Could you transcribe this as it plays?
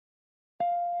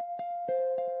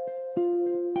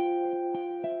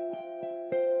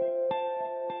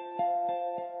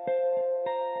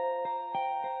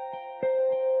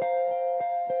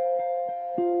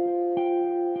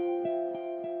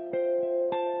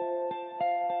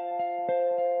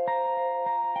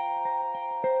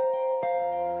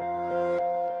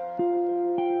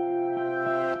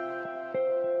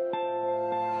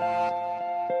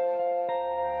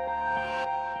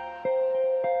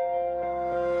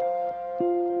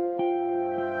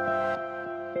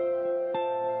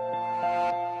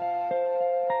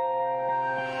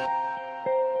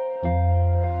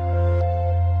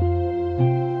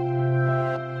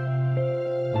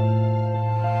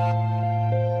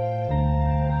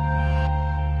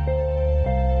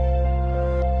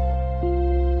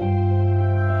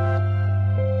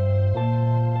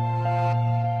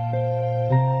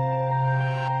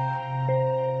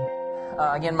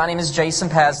Again, my name is Jason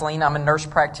Pasleen. I'm a nurse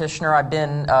practitioner. I've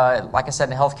been, like I said,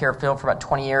 in the healthcare field for about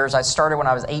 20 years. I started when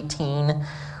I was 18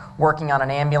 working on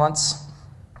an ambulance.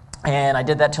 And I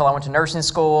did that till I went to nursing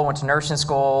school. I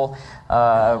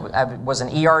was an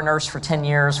ER nurse for 10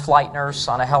 years, flight nurse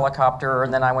on a helicopter,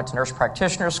 and then I went to nurse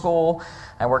practitioner school.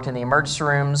 I worked in the emergency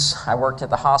rooms. I worked at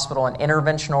the hospital in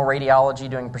interventional radiology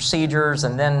doing procedures.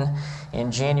 And then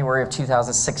in January of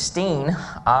 2016,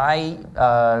 I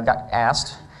got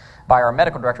asked by our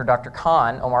medical director, Dr.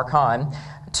 Omar Khan,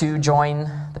 to join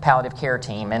the palliative care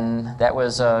team. And that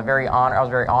was I was very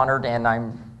honored, and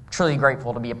I'm truly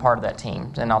grateful to be a part of that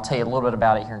team, and I'll tell you a little bit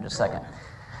about it here in just a second.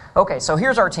 Okay, so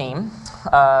here's our team.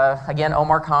 Again,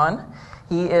 Omar Khan.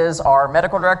 He is our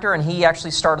medical director, and he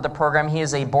actually started the program. He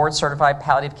is a board-certified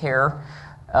palliative care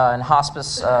and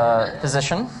hospice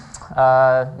physician.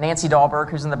 Nancy Dahlberg,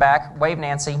 who's in the back. Wave,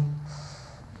 Nancy.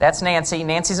 That's Nancy.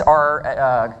 Nancy's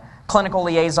our clinical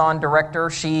liaison director.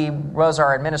 She was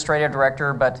our administrative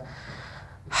director, but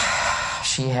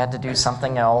she had to do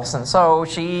something else, and so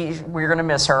we're going to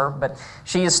miss her, but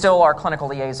she is still our clinical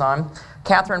liaison.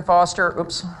 Catherine Foster,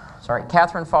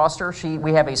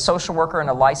 we have a social worker and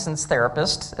a licensed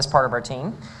therapist as part of our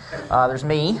team. There's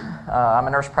me. I'm a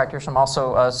nurse practitioner. I'm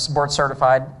also board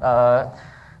certified.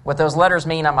 What those letters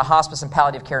mean, I'm a hospice and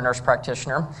palliative care nurse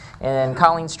practitioner. And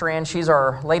Colleen Strand, she's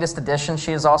our latest addition.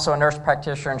 She is also a nurse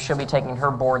practitioner, and she'll be taking her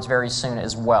boards very soon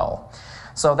as well.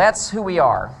 So that's who we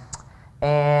are.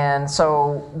 And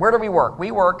so where do we work? We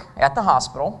work at the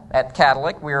hospital, at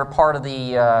KADLEC. We're part of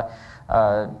the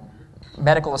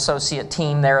medical associate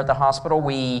team there at the hospital.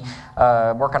 We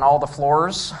work on all the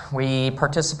floors. We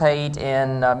participate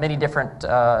in many different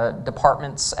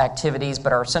departments' activities,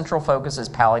 but our central focus is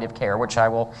palliative care, which I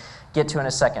will get to in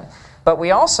a second. But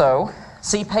we also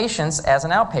see patients as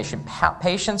an outpatient,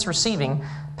 patients receiving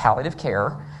palliative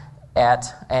care.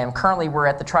 And currently we're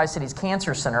at the Tri-Cities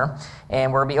Cancer Center,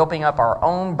 and we'll be opening up our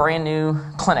own brand new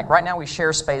clinic. Right now we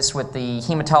share space with the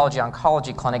Hematology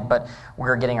Oncology Clinic, but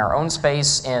we're getting our own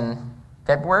space in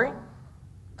February.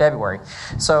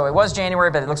 So it was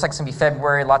January, but it looks like it's going to be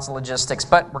February, lots of logistics,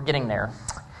 but we're getting there.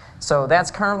 So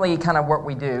that's currently kind of what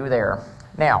we do there.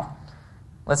 Now,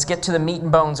 let's get to the meat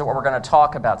and bones of what we're going to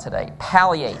talk about today.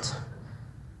 Palliate.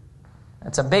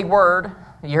 It's a big word.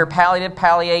 You hear palliative,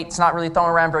 palliate, it's not really thrown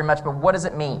around very much, but what does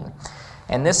it mean?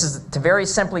 And this is, to very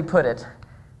simply put it,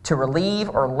 to relieve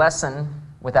or lessen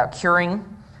without curing,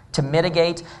 to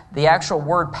mitigate. The actual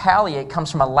word palliate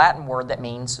comes from a Latin word that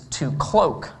means to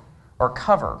cloak or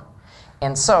cover.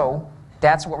 And so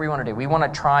that's what we want to do. We want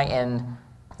to try and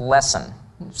lessen,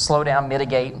 slow down,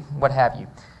 mitigate, what have you.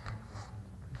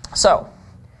 So,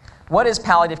 what is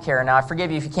palliative care? Now, I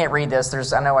forgive you if you can't read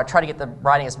this. I know I tried to get the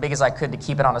writing as big as I could to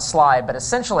keep it on a slide, but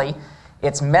essentially,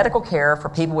 it's medical care for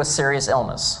people with serious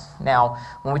illness. Now,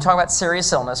 when we talk about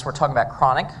serious illness, we're talking about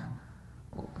chronic,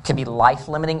 it can be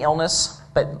life-limiting illness,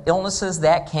 but illnesses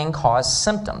that can cause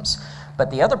symptoms. But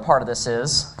the other part of this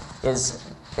is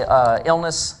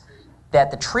illness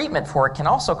that the treatment for it can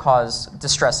also cause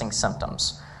distressing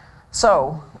symptoms.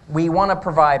 So, we want to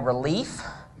provide relief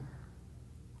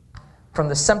from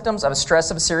the symptoms of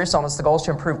stress of a serious illness. The goal is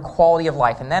to improve quality of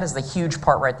life, and that is the huge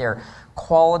part right there,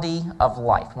 quality of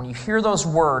life. When you hear those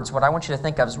words, what I want you to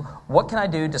think of is, what can I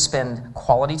do to spend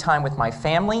quality time with my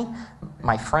family,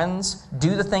 my friends,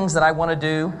 do the things that I want to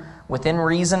do within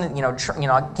reason.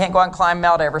 I can't go out and climb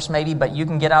Mount Everest maybe, but you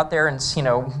can get out there and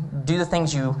do the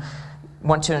things you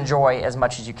want to enjoy as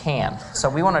much as you can. So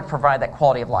we want to provide that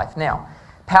quality of life. Now,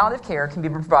 palliative care can be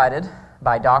provided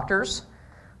by doctors,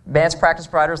 advanced practice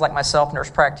providers like myself, nurse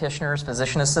practitioners,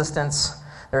 physician assistants.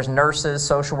 There's nurses,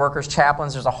 social workers,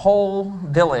 chaplains. There's a whole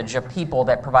village of people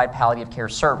that provide palliative care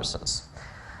services.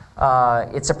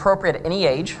 It's appropriate at any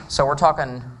age, so we're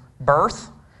talking birth,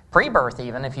 pre-birth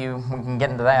even, if we can get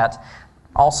into that.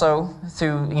 Also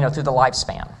through the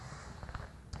lifespan.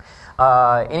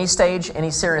 Any stage, any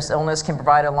serious illness can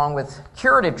provide along with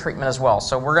curative treatment as well.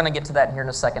 So we're going to get to that here in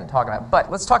a second, talking about.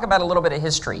 But let's talk about a little bit of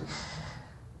history.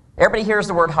 Everybody hears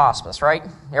the word hospice, right?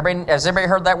 Has everybody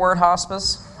heard that word,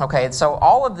 hospice? Okay, so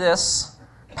all of this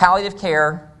palliative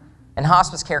care and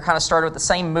hospice care kind of started with the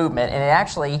same movement, and it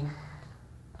actually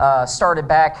started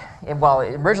back,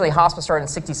 originally hospice started in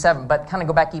 1967, but kind of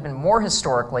go back even more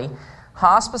historically,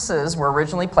 hospices were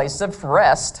originally places of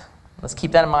rest. Let's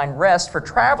keep that in mind, rest for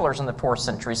travelers in the 4th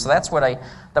century. So that's what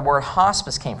the word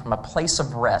hospice came from, a place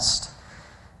of rest.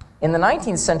 In the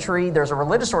 19th century, there's a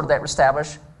religious order that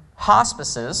established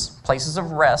hospices, places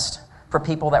of rest, for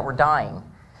people that were dying.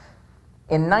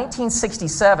 In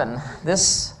 1967,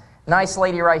 this nice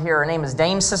lady right here, her name is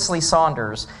Dame Cicely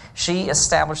Saunders, she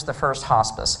established the first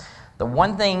hospice. The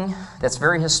one thing that's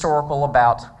very historical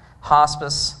about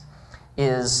hospice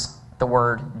is the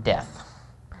word death,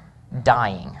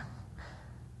 dying.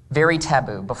 Very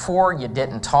taboo. Before, you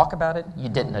didn't talk about it. You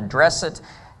didn't address it.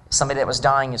 Somebody that was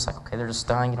dying, it's like, okay, they're just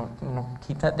dying. You don't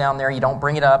keep that down there. You don't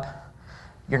bring it up.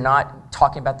 You're not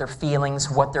talking about their feelings,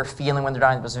 what they're feeling when they're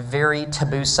dying. It was a very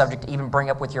taboo subject to even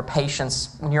bring up with your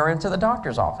patients when you're into the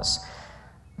doctor's office.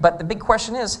 But the big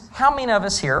question is, how many of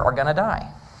us here are going to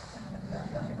die?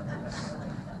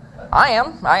 I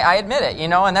am. I admit it,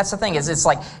 and that's the thing. It's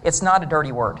like, it's not a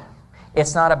dirty word.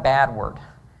 It's not a bad word.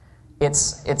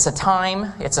 It's a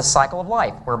time, it's a cycle of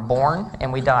life. We're born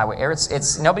and we die.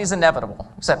 Nobody's inevitable,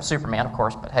 except Superman, of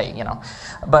course, but hey,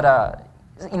 But,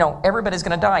 everybody's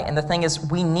going to die. And the thing is,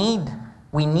 we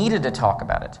needed to talk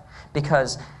about it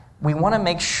because we want to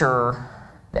make sure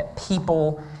that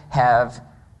people have,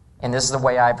 and this is the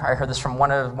way I heard this from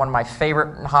one of my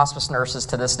favorite hospice nurses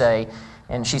to this day,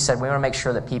 and she said, we want to make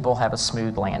sure that people have a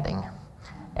smooth landing.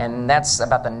 And that's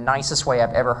about the nicest way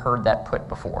I've ever heard that put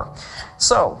before.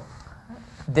 So,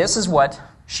 this is what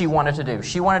she wanted to do.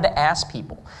 She wanted to ask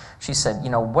people. She said,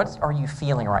 what are you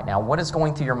feeling right now? What is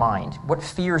going through your mind? What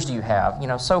fears do you have?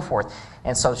 So forth.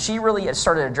 And so she really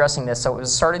started addressing this. So it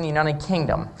was started in the United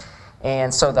Kingdom.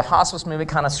 And so the hospice movement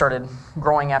kind of started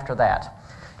growing after that.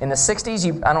 In the 60s,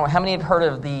 I don't know how many have heard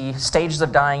of the stages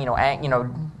of dying,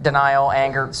 denial,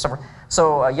 anger, so forth.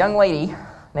 So a young lady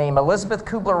named Elizabeth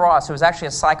Kubler-Ross, who was actually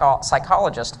a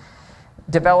psychologist,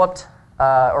 developed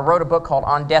or wrote a book called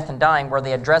On Death and Dying where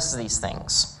they address these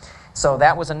things. So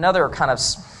that was another kind of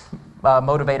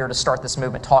motivator to start this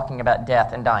movement, talking about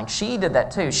death and dying. She did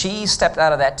that too. She stepped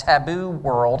out of that taboo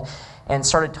world and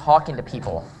started talking to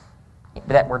people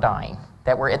that were dying,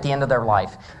 that were at the end of their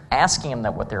life, asking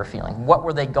them what they were feeling, what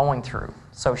were they going through.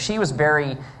 So she was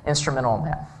very instrumental in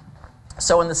that.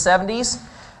 So in the 70s,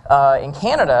 in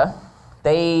Canada,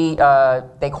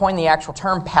 they coined the actual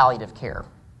term palliative care,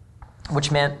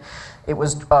 which meant it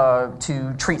was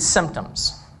to treat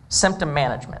symptoms, symptom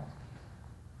management.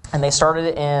 And they started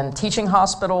it in teaching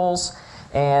hospitals,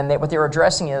 and what they were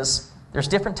addressing is there's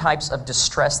different types of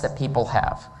distress that people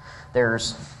have.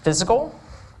 There's physical,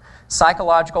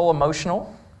 psychological,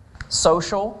 emotional,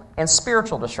 social, and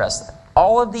spiritual distress.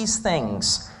 All of these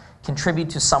things contribute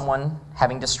to someone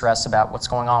having distress about what's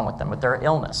going on with them, with their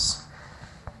illness.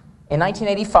 In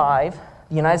 1985,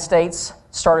 the United States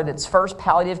started its first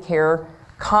palliative care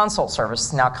consult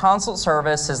service. Now, consult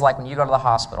service is like when you go to the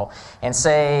hospital and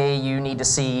say you need to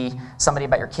see somebody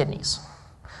about your kidneys.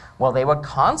 Well, they would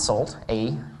consult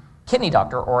a kidney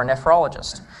doctor or a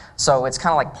nephrologist. So it's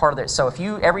kind of like part of it. So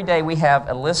every day we have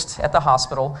a list at the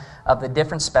hospital of the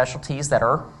different specialties that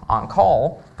are on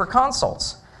call for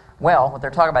consults. Well, what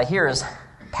they're talking about here is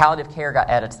palliative care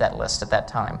got added to that list at that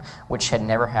time, which had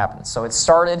never happened. So it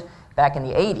started back in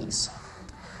the 80s.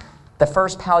 The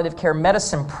first palliative care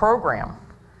medicine program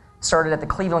started at the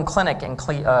Cleveland Clinic in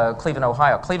Cleveland,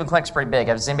 Ohio. Cleveland Clinic's pretty big.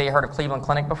 Has anybody heard of Cleveland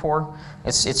Clinic before?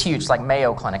 It's huge. It's like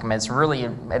Mayo Clinic. I mean, it's really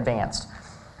advanced.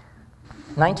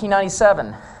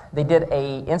 1997, they did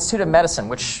an Institute of Medicine,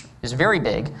 which is very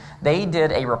big. They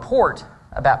did a report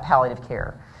about palliative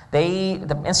care.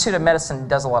 The Institute of Medicine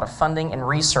does a lot of funding and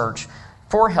research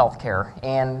for healthcare,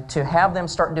 and to have them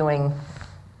start doing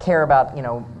care about,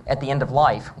 at the end of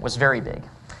life was very big.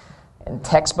 And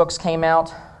textbooks came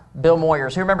out. Bill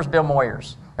Moyers. Who remembers Bill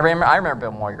Moyers? I remember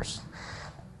Bill Moyers.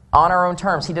 On Our Own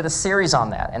Terms. He did a series on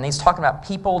that. And he's talking about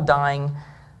people dying,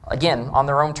 again, on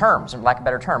their own terms, for lack of a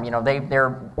better term.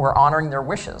 We're honoring their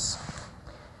wishes.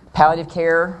 Palliative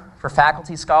care for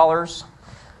faculty scholars,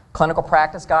 clinical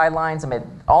practice guidelines. I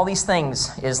mean, all these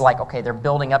things is like, okay, they're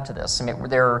building up to this. I mean,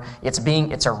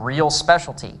 it's a real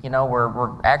specialty.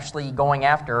 We're actually going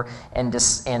after and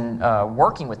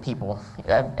working with people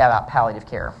about palliative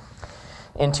care.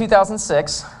 In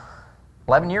 2006,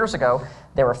 11 years ago,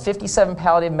 there were 57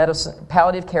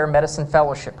 palliative care medicine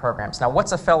fellowship programs. Now,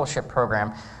 what's a fellowship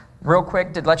program? Real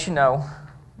quick, to let you know,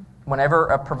 whenever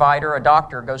a provider, a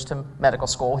doctor, goes to medical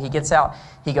school, he gets out,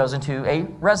 he goes into a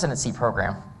residency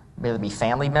program. Whether it be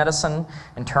family medicine,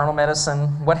 internal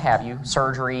medicine, what have you,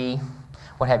 surgery,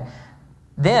 what have you.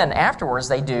 Then afterwards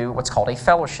they do what's called a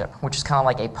fellowship, which is kind of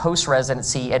like a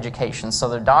post-residency education. So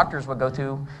the doctors would go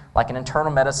through like an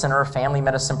internal medicine or a family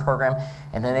medicine program,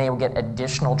 and then they will get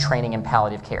additional training in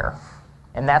palliative care.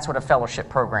 And that's what a fellowship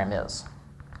program is.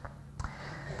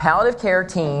 Palliative care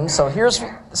teams, that's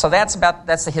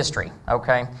the history,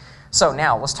 okay? So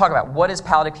now let's talk about what is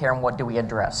palliative care and what do we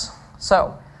address.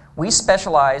 So we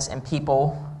specialize in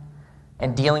people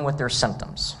and dealing with their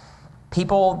symptoms.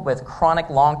 People with chronic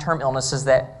long-term illnesses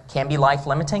that can be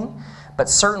life-limiting, but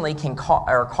certainly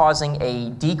are causing a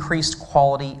decreased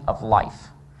quality of life.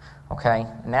 Okay,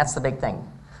 and that's the big thing.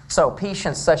 So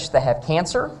patients such that have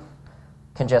cancer,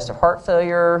 congestive heart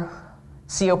failure,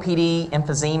 COPD,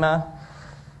 emphysema,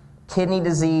 kidney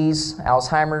disease,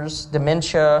 Alzheimer's,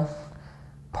 dementia,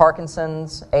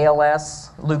 Parkinson's,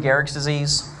 ALS, Lou Gehrig's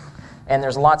disease, and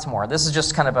there's lots more. This is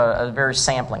just kind of a very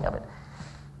sampling of it.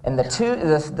 And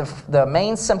the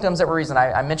main symptoms that we're using,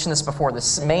 I mentioned this before,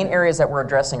 the main areas that we're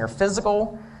addressing are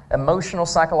physical, emotional,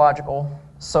 psychological,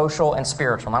 social, and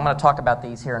spiritual. And I'm going to talk about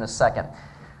these here in a second.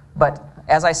 But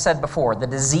as I said before, the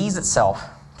disease itself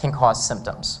can cause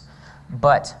symptoms,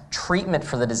 but treatment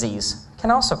for the disease can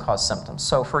also cause symptoms.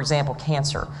 So, for example,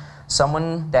 cancer.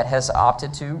 Someone that has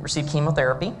opted to receive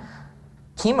chemotherapy,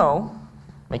 chemo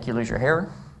make you lose your hair,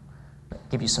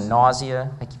 give you some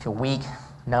nausea, make you feel weak,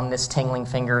 numbness, tingling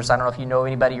fingers. I don't know if you know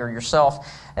anybody or yourself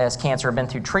as cancer have been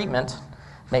through treatment.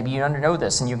 Maybe you know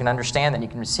this and you can understand that, you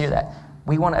can see that.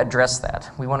 We want to address that.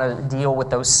 We want to deal with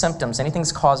those symptoms, anything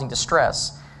that's causing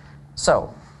distress.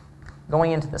 So,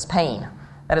 going into this, pain.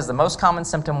 That is the most common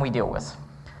symptom we deal with.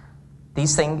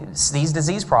 These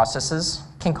disease processes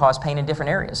can cause pain in different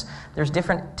areas. There's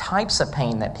different types of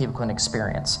pain that people can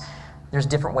experience. There's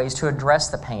different ways to address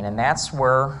the pain, and that's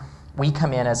where we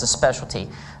come in as a specialty.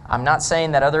 I'm not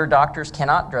saying that other doctors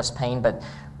cannot address pain, but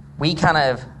we kind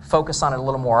of focus on it a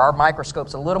little more. Our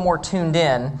microscope's a little more tuned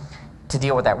in to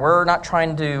deal with that. We're not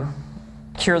trying to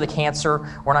cure the cancer.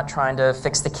 We're not trying to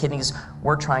fix the kidneys.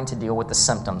 We're trying to deal with the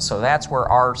symptoms. So that's where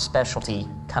our specialty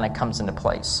kind of comes into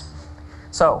place.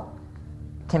 So,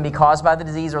 can be caused by the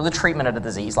disease or the treatment of the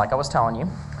disease, like I was telling you.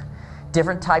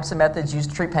 Different types of methods used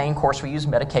to treat pain. Of course, we use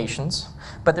medications.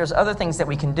 But there's other things that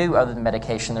we can do other than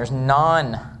medication. There's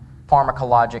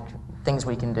non-pharmacologic things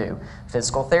we can do.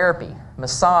 Physical therapy,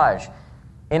 massage,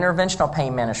 interventional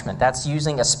pain management. That's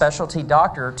using a specialty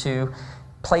doctor to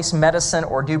place medicine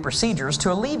or do procedures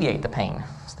to alleviate the pain.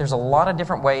 So there's a lot of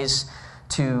different ways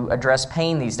to address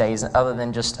pain these days other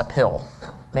than just a pill.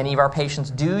 Many of our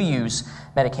patients do use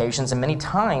medications, and many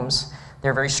times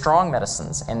they're very strong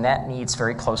medicines, and that needs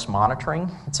very close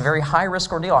monitoring. It's a very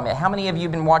high-risk ordeal. I mean, how many of you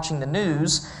have been watching the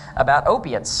news about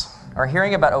opiates or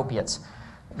hearing about opiates?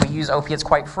 We use opiates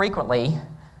quite frequently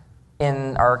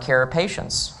in our care of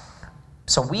patients.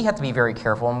 So we have to be very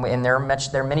careful, and there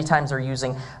are many times they're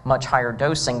using much higher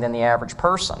dosing than the average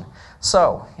person.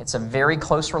 So it's a very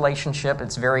close relationship.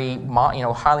 It's very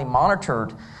highly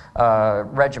monitored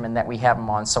regimen that we have them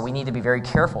on. So we need to be very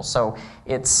careful. So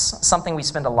it's something we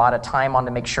spend a lot of time on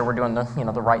to make sure we're doing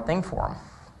the right thing for them.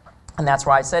 And that's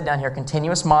why I said down here,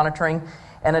 continuous monitoring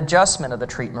and adjustment of the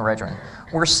treatment regimen.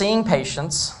 We're seeing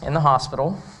patients in the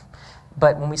hospital,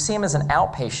 but when we see them as an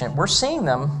outpatient, we're seeing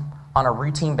them on a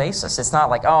routine basis. It's not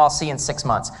like, I'll see you in 6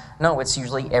 months. No, it's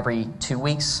usually every 2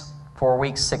 weeks, 4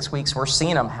 weeks, 6 weeks. We're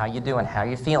seeing them. How you doing? How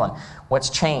you feeling? What's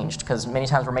changed? Because many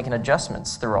times we're making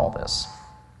adjustments through all this.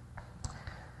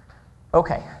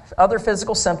 Okay, other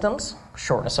physical symptoms: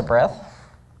 shortness of breath,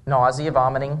 nausea,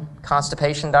 vomiting,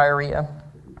 constipation, diarrhea,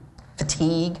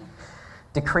 fatigue,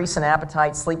 decrease in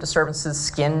appetite, sleep disturbances,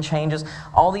 skin changes.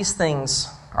 All these things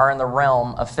are in the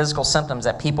realm of physical symptoms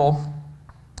that people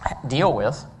deal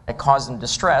with that cause them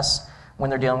distress when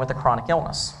they're dealing with a chronic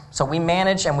illness. So we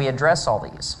manage and we address all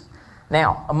these.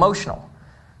 Now, emotional.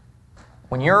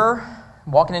 When you're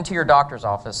walking into your doctor's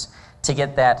office to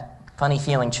get that funny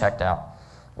feeling checked out,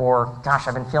 or, gosh,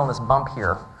 I've been feeling this bump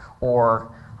here,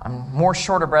 or I'm more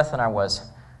short of breath than I was,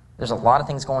 there's a lot of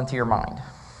things going through your mind.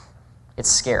 It's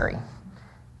scary.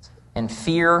 And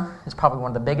fear is probably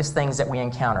one of the biggest things that we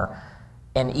encounter.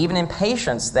 And even in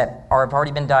patients that have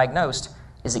already been diagnosed,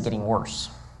 is it getting worse?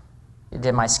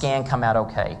 Did my scan come out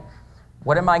okay?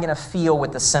 What am I going to feel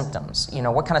with the symptoms?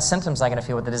 What kind of symptoms am I going to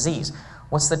feel with the disease?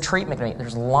 What's the treatment going to be?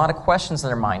 There's a lot of questions in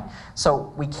their mind.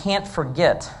 So we can't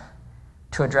forget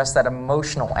to address that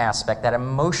emotional aspect, that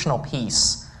emotional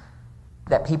piece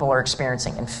that people are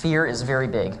experiencing. And fear is very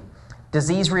big.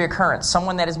 Disease reoccurrence.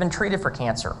 Someone that has been treated for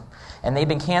cancer, and they've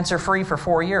been cancer-free for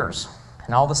 4 years,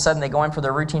 and all of a sudden they go in for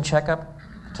their routine checkup,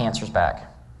 cancer's back.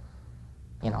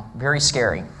 Very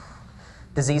scary.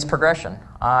 Disease progression.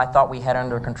 I thought we had it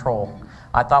under control.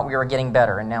 I thought we were getting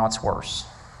better, and now it's worse.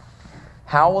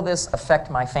 How will this affect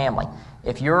my family?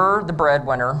 If you're the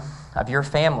breadwinner of your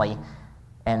family,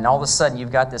 and all of a sudden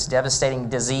you've got this devastating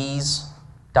disease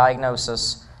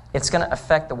diagnosis, it's going to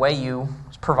affect the way you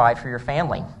provide for your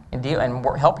family and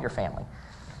help your family.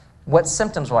 What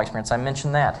symptoms will I experience? I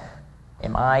mentioned that.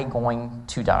 Am I going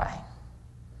to die?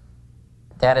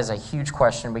 That is a huge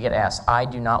question we get asked. I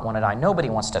do not want to die. Nobody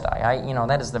wants to die.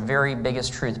 That is the very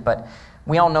biggest truth. But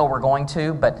we all know we're going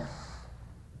to. But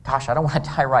gosh, I don't want to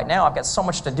die right now. I've got so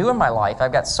much to do in my life.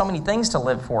 I've got so many things to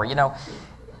live for.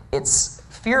 It's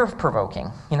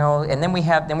fear-provoking. And then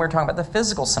we're talking about the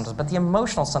physical symptoms, but the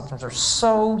emotional symptoms are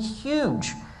so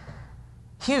huge,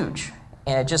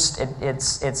 and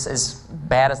it's as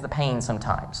bad as the pain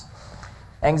sometimes.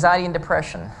 Anxiety and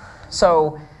depression.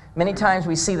 So many times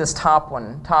we see this top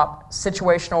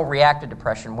situational reactive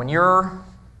depression. When you're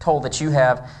told that you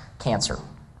have cancer,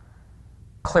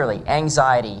 clearly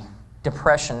anxiety,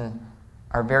 depression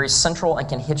are very central and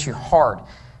can hit you hard.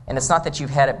 And it's not that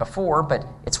you've had it before, but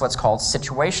it's what's called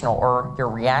situational, or you're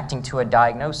reacting to a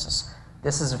diagnosis.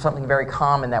 This is something very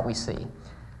common that we see.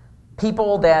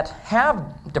 People that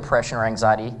have depression or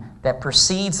anxiety that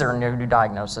precedes their new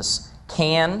diagnosis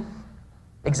can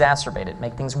exacerbate it,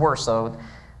 make things worse.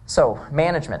 So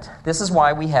management. This is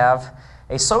why we have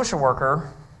a social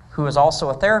worker who is also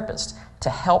a therapist to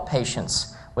help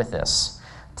patients with this,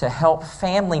 to help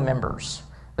family members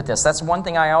with this. That's one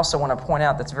thing I also want to point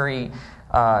out that's very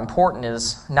important,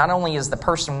 is not only is the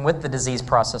person with the disease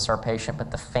process our patient,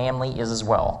 but the family is as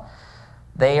well.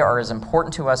 They are as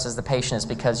important to us as the patient is,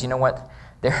 because you know what?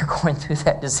 They're going through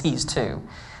that disease too.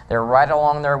 They're right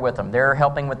along there with them. They're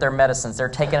helping with their medicines. They're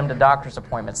taking them to doctor's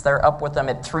appointments. They're up with them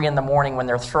at 3 a.m. when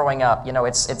they're throwing up.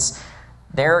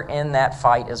 They're in that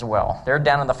fight as well. They're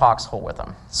down in the foxhole with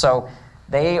them. So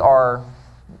they are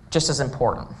just as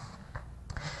important.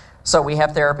 So we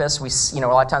have therapists. A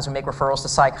lot of times we make referrals to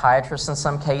psychiatrists in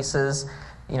some cases.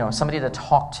 Somebody to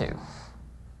talk to.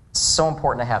 It's so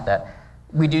important to have that.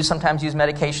 We do sometimes use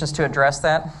medications to address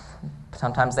that.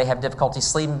 Sometimes they have difficulty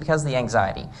sleeping because of the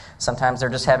anxiety. Sometimes they're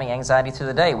just having anxiety through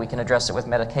the day. We can address it with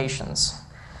medications.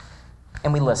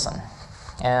 And we listen.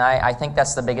 And I think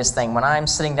that's the biggest thing. When I'm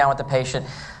sitting down with the patient,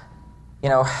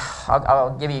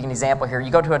 I'll give you an example here.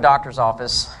 You go to a doctor's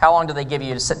office. How long do they give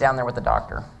you to sit down there with the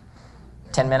doctor?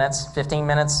 10 minutes, 15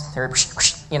 minutes?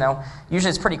 Usually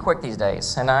it's pretty quick these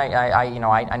days. And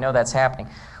I know that's happening.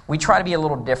 We try to be a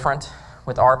little different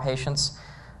with our patients.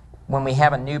 When we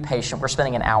have a new patient, we're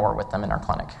spending an hour with them in our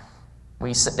clinic.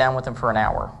 We sit down with them for an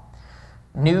hour.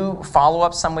 New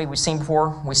follow-up, somebody we've seen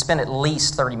before, we spend at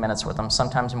least 30 minutes with them,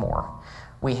 sometimes more.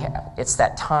 It's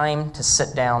that time to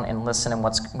sit down and listen and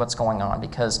what's going on,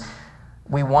 because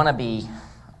we want to be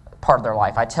part of their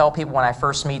life. I tell people when I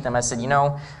first meet them, I said,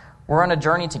 we're on a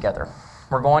journey together.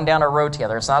 We're going down a road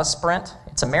together. It's not a sprint,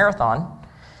 it's a marathon.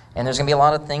 And there's going to be a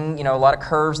lot of a lot of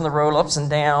curves in the road, ups and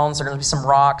downs. There's going to be some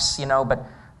rocks, but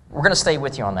we're going to stay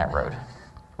with you on that road.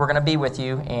 We're going to be with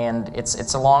you, and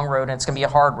it's a long road, and it's going to be a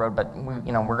hard road, but we're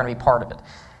going to be part of it.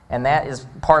 And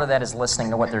part of that is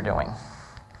listening to what they're doing.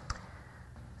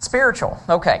 Spiritual.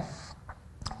 Okay.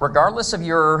 Regardless of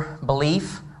your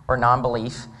belief or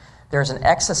non-belief, there's an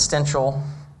existential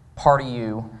part of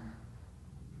you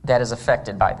that is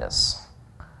affected by this.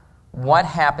 What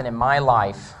happened in my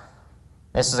life?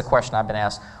 This is a question I've been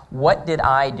asked. What did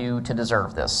I do to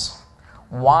deserve this?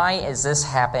 Why is this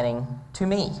happening to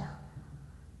me?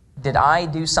 Did I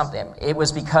do something? It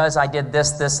was because I did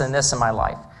this, and this in my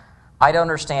life. I don't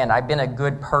understand. I've been a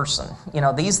good person.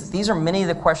 These are many of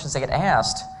the questions they get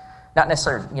asked. Not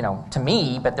necessarily, to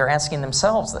me, but they're asking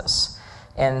themselves this.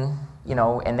 And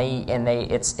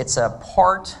it's a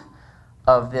part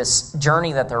of this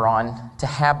journey that they're on to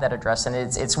have that addressed. And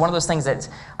it's one of those things that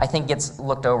I think gets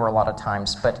looked over a lot of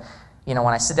times. But, when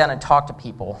I sit down and talk to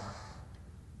people,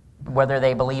 whether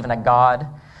they believe in a God,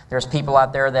 there's people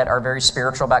out there that are very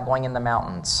spiritual about going in the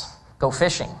mountains, go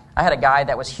fishing. I had a guy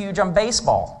that was huge on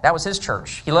baseball. That was his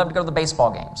church. He loved to go to the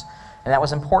baseball games, and that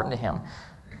was important to him.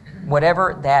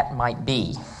 Whatever that might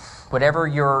be, whatever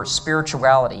your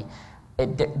spirituality,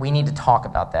 we need to talk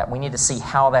about that. We need to see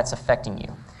how that's affecting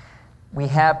you. We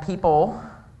have people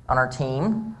on our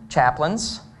team,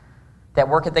 chaplains, that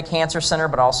work at the cancer center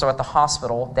but also at the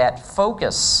hospital that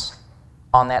focus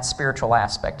on that spiritual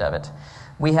aspect of it.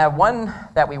 We have one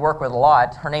that we work with a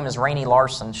lot. Her name is Rainey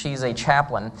Larson. She's a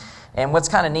chaplain. And what's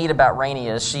kind of neat about Rainey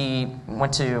is she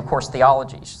went to, of course,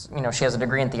 theology. She has a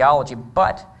degree in theology,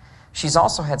 but she's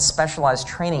also had specialized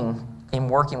training in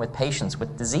working with patients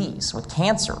with disease, with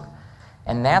cancer.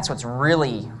 And that's what's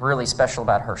really, really special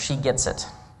about her. She gets it.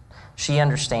 She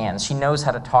understands. She knows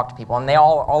how to talk to people. And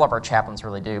all of our chaplains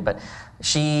really do. But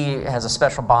she has a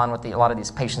special bond with a lot of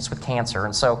these patients with cancer.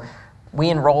 And so we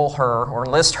enroll her or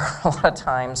enlist her a lot of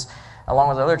times along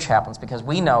with other chaplains, because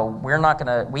we know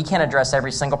we can't address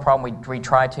every single problem. We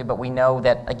try to, but we know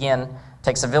that, again, it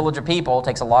takes a village of people, it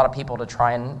takes a lot of people to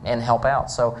try and help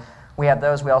out. So we have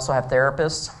those. We also have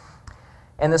therapists.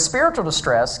 And the spiritual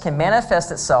distress can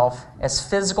manifest itself as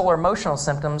physical or emotional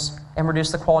symptoms and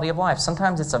reduce the quality of life.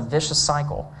 Sometimes it's a vicious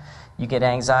cycle. You get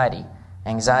anxiety.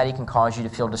 Anxiety can cause you to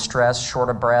feel distressed, short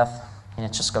of breath, and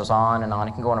it just goes on and on.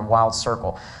 It can go in a wild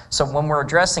circle. So when we're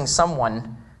addressing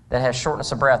someone that has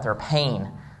shortness of breath or pain,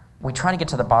 we try to get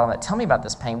to the bottom of it. Tell me about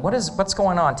this pain. What's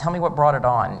going on? Tell me what brought it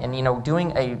on.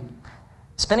 And,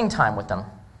 spending time with them,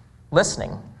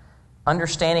 listening,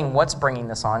 understanding what's bringing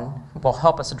this on will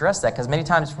help us address that, because many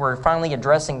times we're finally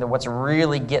addressing what's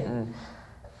really getting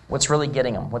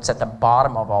them. What's at the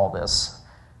bottom of all this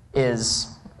is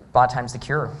a lot of times the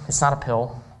cure. It's not a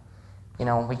pill.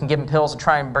 We can give them pills to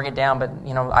try and bring it down, but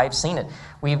I've seen it.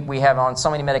 We have on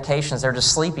so many medications, they're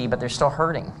just sleepy, but they're still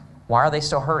hurting. Why are they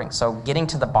still hurting? So getting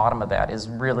to the bottom of that is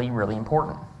really, really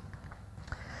important.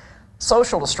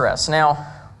 Social distress. Now,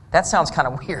 that sounds kind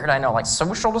of weird, I know, like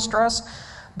social distress,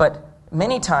 but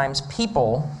many times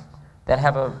people that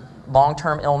have a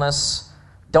long-term illness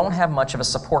don't have much of a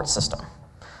support system.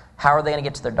 How are they going to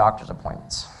get to their doctor's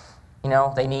appointments?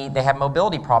 They have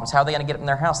mobility problems. How are they going to get in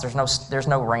their house? There's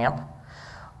no ramp.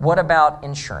 What about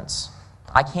insurance?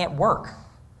 I can't work.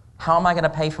 How am I going to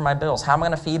pay for my bills? How am I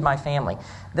going to feed my family?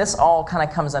 This all kind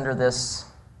of comes under this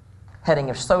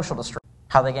heading of social distress.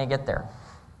 How are they going to get there?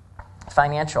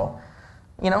 Financial.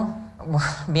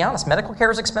 Be honest, medical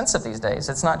care is expensive these days.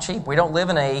 It's not cheap. We don't live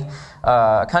in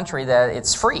a country that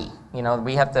it's free.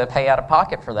 We have to pay out of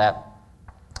pocket for that,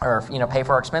 or pay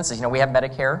for our expenses. We have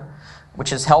Medicare,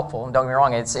 which is helpful. And don't get me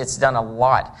wrong, it's done a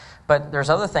lot. But there's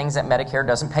other things that Medicare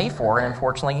doesn't pay for, and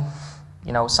unfortunately,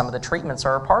 some of the treatments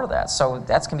are a part of that. So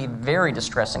that's going to be very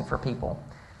distressing for people.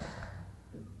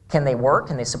 Can they work?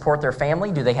 Can they support their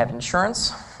family? Do they have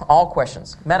insurance? All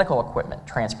questions. Medical equipment,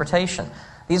 transportation.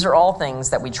 These are all things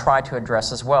that we try to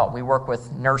address as well. We work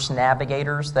with nurse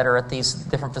navigators that are at these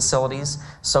different facilities,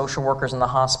 social workers in the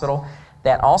hospital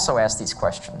that also ask these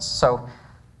questions. So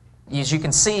as you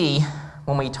can see,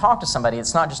 when we talk to somebody,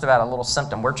 it's not just about a little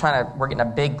symptom. We're getting a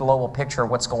big global picture of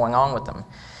what's going on with them.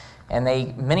 And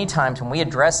many times when we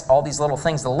address all these little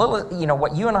things,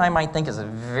 what you and I might think is a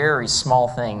very small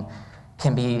thing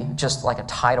can be just like a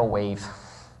tidal wave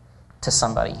to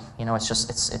somebody.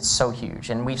 It's so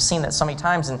huge. And we've seen that so many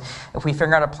times, and if we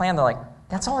figure out a plan, they're like,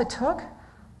 that's all it took?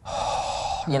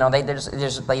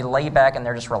 They lay back and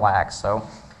they're just relaxed. So,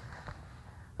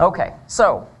 okay,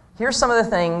 so here's some of the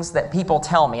things that people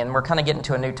tell me, and we're kind of getting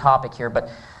to a new topic here, but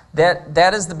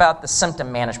that is about the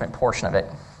symptom management portion of it,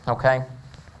 okay?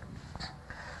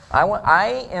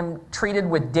 I am treated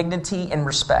with dignity and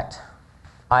respect.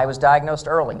 I was diagnosed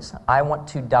early. I want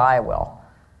to die well.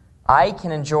 I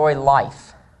can enjoy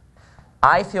life.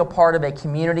 I feel part of a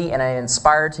community and I'm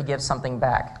inspired to give something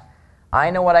back. I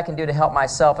know what I can do to help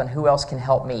myself and who else can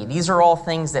help me. These are all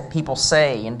things that people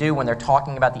say and do when they're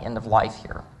talking about the end of life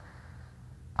here.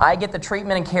 I get the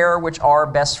treatment and care which are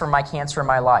best for my cancer in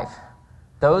my life.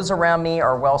 Those around me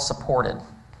are well supported.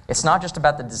 It's not just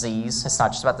about the disease. It's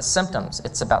not just about the symptoms.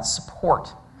 It's about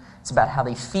support. It's about how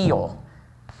they feel.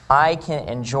 I can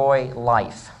enjoy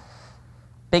life.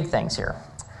 Big things here.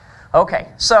 Okay,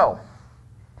 so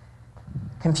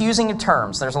confusing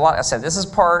terms. There's a lot. I said this is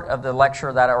part of the lecture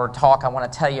or talk I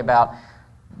want to tell you about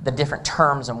the different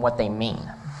terms and what they mean.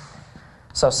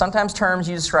 So sometimes terms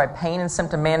used to describe pain and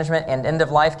symptom management and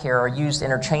end-of-life care are used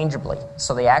interchangeably.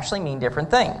 So they actually mean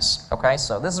different things. Okay,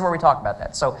 so this is where we talk about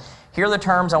that. So here are the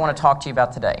terms I want to talk to you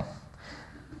about today.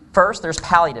 First, there's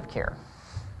palliative care.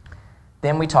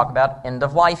 Then we talk about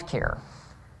end-of-life care.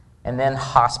 And then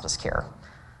hospice care.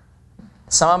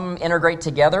 Some integrate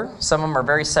together. Some of them are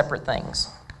very separate things.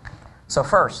 So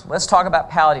first, let's talk about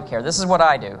palliative care. This is what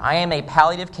I do. I am a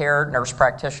palliative care nurse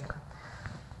practitioner.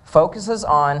 Focuses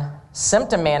on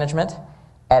symptom management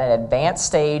at an advanced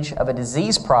stage of a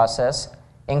disease process,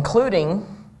 including,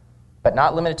 but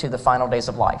not limited to, the final days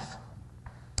of life.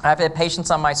 I've had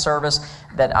patients on my service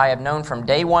that I have known from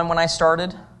day one when I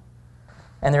started,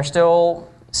 and they're still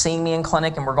seeing me in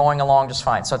clinic and we're going along just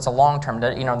fine. So it's a long-term,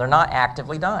 they're not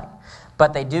actively dying.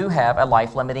 But they do have a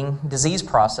life-limiting disease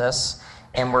process,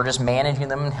 and we're just managing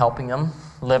them and helping them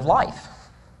live life.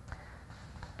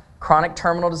 Chronic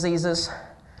terminal diseases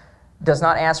does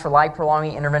not ask for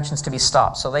life-prolonging interventions to be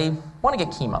stopped. So they want to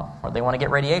get chemo, or they want to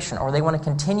get radiation, or they want to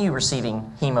continue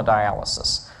receiving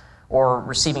hemodialysis, or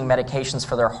receiving medications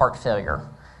for their heart failure.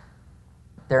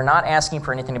 They're not asking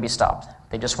for anything to be stopped.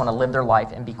 They just want to live their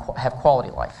life and have quality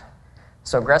life.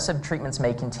 So aggressive treatments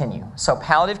may continue. So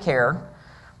palliative care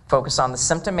focus on the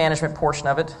symptom management portion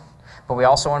of it, but we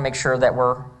also want to make sure that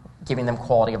we're giving them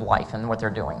quality of life in what they're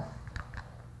doing.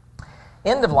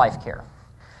 End-of-life care.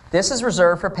 This is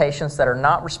reserved for patients that are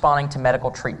not responding to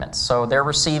medical treatments. So they're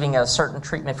receiving a certain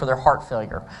treatment for their heart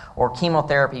failure or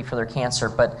chemotherapy for their cancer,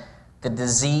 but the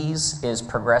disease is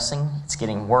progressing, it's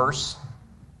getting worse,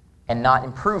 and not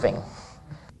improving.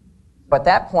 But at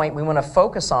that point, we want to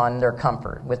focus on their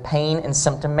comfort with pain and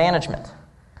symptom management.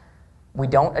 We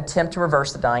don't attempt to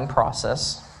reverse the dying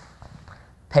process.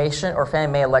 Patient or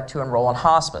family may elect to enroll in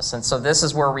hospice. And so this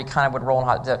is where we kind of would roll in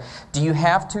hospice. Do you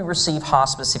have to receive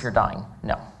hospice if you're dying?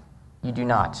 No, you do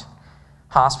not.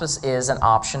 Hospice is an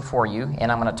option for you,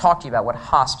 and I'm going to talk to you about what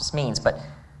hospice means, but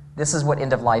this is what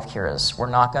end-of-life care is. We're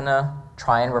not going to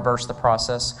try and reverse the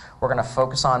process. We're going to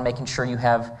focus on making sure you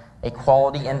have a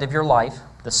quality end of your life,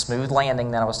 the smooth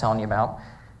landing that I was telling you about,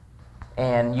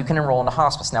 and you can enroll into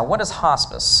hospice. Now, what is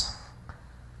hospice?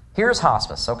 Here's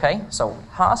hospice, okay? So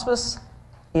hospice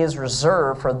is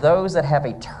reserved for those that have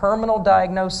a terminal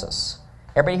diagnosis.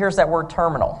 Everybody hears that word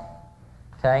terminal,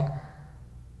 okay?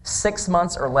 6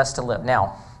 months or less to live.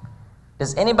 Now,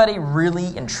 does anybody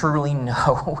really and truly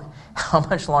know how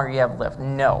much longer you have left?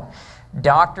 No.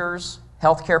 Doctors,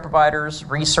 healthcare providers,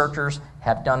 researchers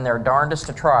have done their darndest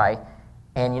to try,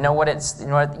 and you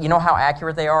know how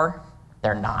accurate they are?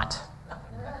 They're not.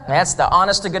 And that's the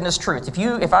honest to goodness truth.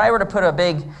 If I were to put a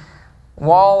big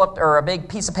wall up or a big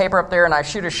piece of paper up there and I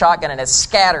shoot a shotgun and it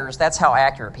scatters, that's how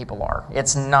accurate people are.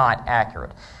 It's not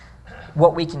accurate.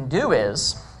 What we can do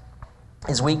is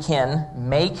we can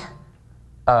make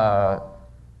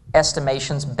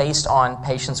estimations based on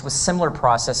patients with similar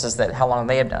processes that how long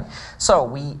they have done. So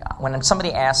when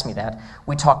somebody asks me that,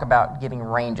 we talk about giving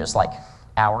ranges like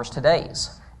hours to days,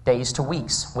 days to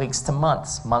weeks, weeks to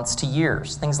months, months to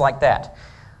years, things like that.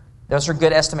 Those are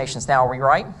good estimations. Now, are we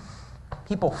right?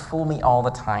 People fool me all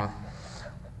the time.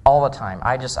 All the time.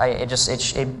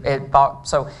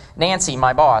 So Nancy,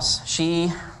 my boss,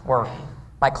 or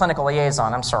my clinical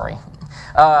liaison, I'm sorry.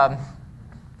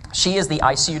 She is the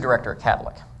ICU director at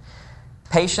KADLEC.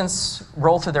 Patients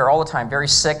roll through there all the time, very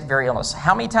sick, very illness.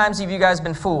 How many times have you guys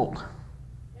been fooled?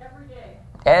 Every day.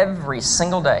 Every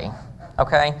single day,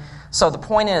 okay? So the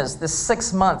point is, this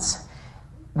 6 months,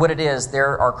 what it is,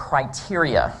 there are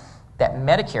criteria that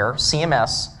Medicare,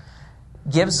 CMS,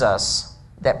 gives us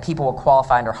that people will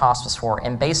qualify under hospice for,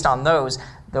 and based on those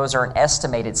are an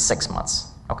estimated 6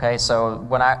 months. Okay, so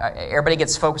when everybody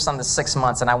gets focused on the 6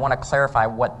 months, and I want to clarify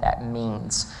what that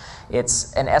means.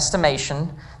 It's an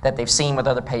estimation that they've seen with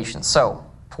other patients. So,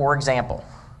 for example,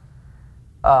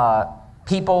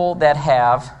 people that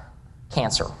have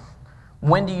cancer,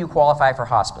 when do you qualify for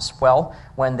hospice? Well,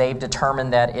 when they've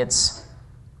determined that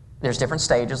there's different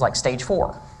stages, like stage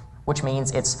 4, which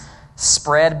means it's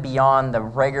spread beyond the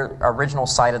original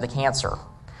site of the cancer.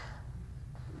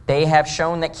 They have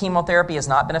shown that chemotherapy has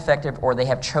not been effective, or they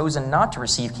have chosen not to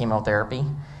receive chemotherapy,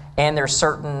 and there's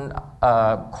certain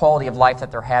quality of life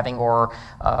that they're having or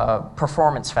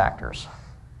performance factors.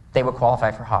 They would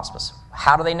qualify for hospice.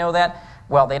 How do they know that?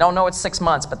 Well, they don't know it's 6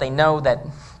 months, but they know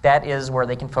that is where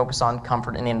they can focus on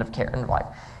comfort and end of care in life.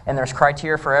 And there's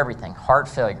criteria for everything: heart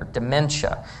failure,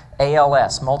 dementia,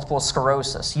 ALS, multiple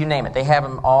sclerosis, you name it. They have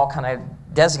them all kind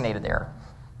of designated there.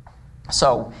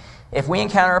 So if we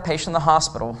encounter a patient in the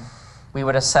hospital, we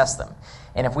would assess them.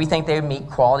 And if we think they meet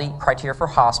quality criteria for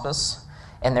hospice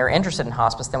and they're interested in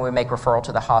hospice, then we make referral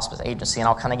to the hospice agency. And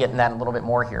I'll kind of get into that a little bit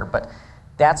more here. But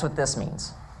that's what this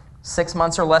means. 6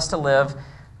 months or less to live,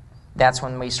 that's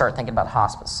when we start thinking about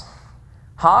hospice.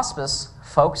 Hospice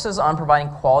focuses on providing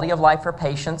quality of life for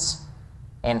patients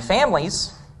and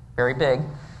families, very big,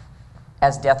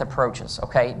 as death approaches.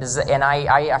 Okay, and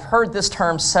I've heard this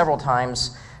term several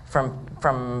times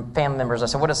from family members. I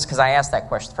said, because I asked that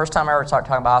question. The first time I ever started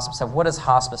talking about hospice, I said, what does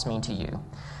hospice mean to you?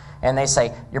 And they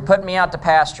say, you're putting me out to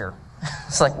pasture.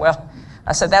 It's like, well,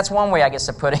 I said, that's one way, I guess,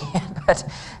 of putting it,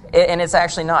 and it's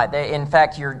actually not. In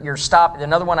fact, you're stopped.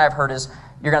 Another one I've heard is,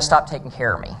 you're going to stop taking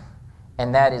care of me.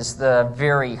 And that is the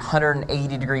very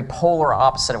 180-degree polar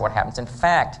opposite of what happens. In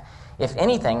fact, if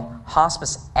anything,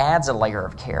 hospice adds a layer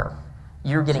of care.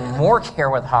 You're getting more care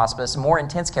with hospice, more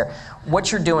intense care.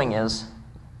 What you're doing is,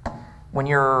 when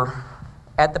you're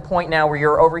at the point now where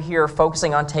you're over here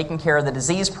focusing on taking care of the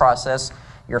disease process,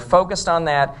 you're focused on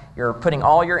that, you're putting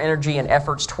all your energy and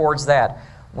efforts towards that.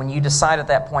 When you decide at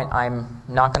that point, I'm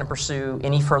not going to pursue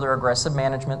any further aggressive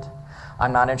management,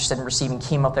 I'm not interested in receiving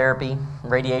chemotherapy,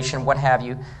 radiation, what have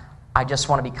you, I just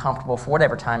want to be comfortable for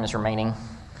whatever time is remaining,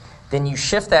 then you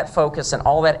shift that focus and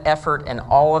all that effort and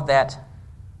all of that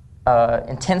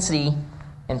intensity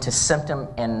into symptom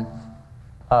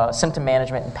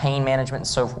management and pain management and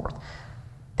so forth.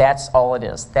 That's all it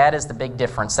is. That is the big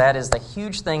difference. That is the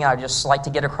huge thing I just like to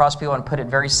get across people and put it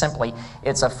very simply.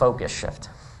 It's a focus shift.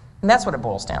 And that's what it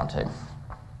boils down to.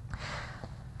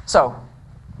 So,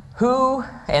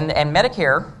 and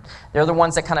Medicare, they're the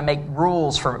ones that kind of make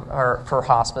rules for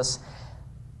hospice.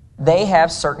 they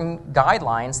have certain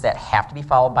guidelines that have to be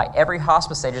followed by every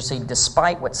hospice agency,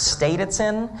 despite what state it's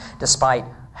in, despite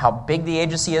how big the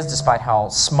agency is, despite how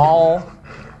small.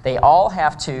 They all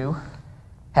have to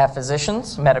have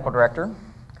physicians, medical director,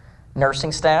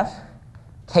 nursing staff,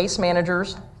 case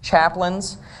managers,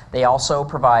 chaplains. They also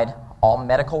provide all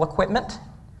medical equipment,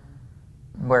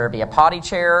 whether it be a potty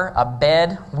chair, a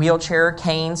bed, wheelchair,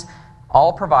 canes,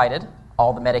 all provided.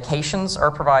 All the medications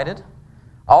are provided.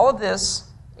 All of this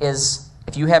is,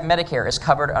 if you have Medicare, is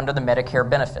covered under the Medicare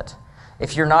benefit.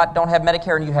 If you don't have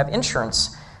Medicare and you have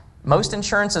insurance, most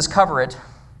insurances cover it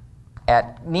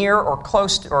at near or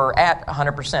close to, or at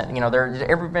 100%.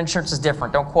 Every insurance is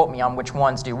different. Don't quote me on which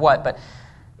ones do what, but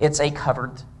it's a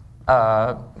covered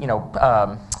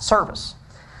service.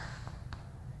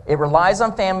 It relies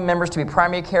on family members to be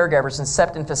primary caregivers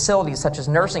except in facilities such as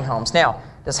nursing homes. Now,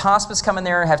 does hospice come in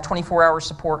there and have 24-hour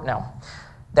support? No.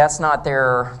 That's not they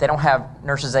don't have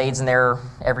nurses' aides in there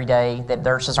every day. The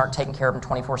nurses aren't taking care of them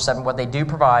 24/7. What they do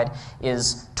provide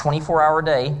is 24-hour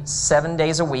day, 7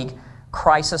 days a week,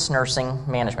 crisis nursing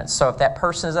management. So if that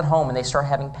person is at home and they start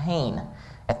having pain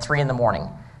at 3 in the morning,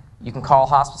 you can call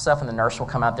hospice stuff and the nurse will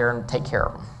come out there and take care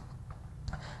of them.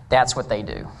 That's what they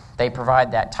do. They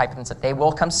provide that type of... They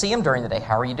will come see them during the day.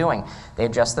 How are you doing? They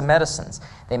adjust the medicines.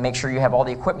 They make sure you have all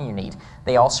the equipment you need.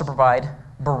 They also provide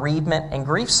bereavement and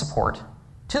grief support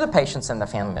to the patients and the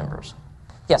family members.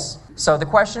 Yes. So the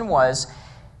question was,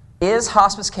 is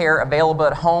hospice care available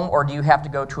at home or do you have to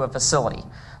go to a facility?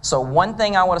 So one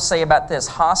thing I want to say about this,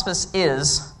 hospice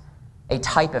is a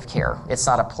type of care. It's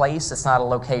not a place, it's not a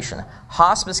location.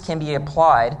 Hospice can be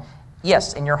applied,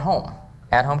 yes, in your home,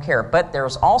 at-home care, but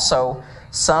there's also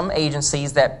some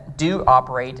agencies that do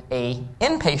operate a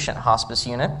inpatient hospice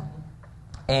unit,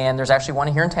 and there's actually one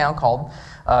here in town called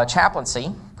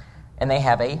Chaplaincy, and they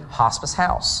have a hospice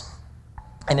house.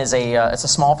 And it's a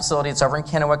small facility. It's over in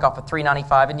Kennewick off of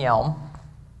 395 in Yelm.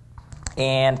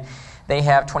 And they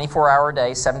have 24-hour a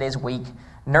day, 7 days a week,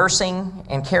 nursing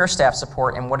and care staff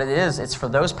support. And what it is, it's for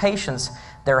those patients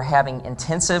that are having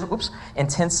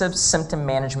intensive symptom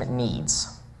management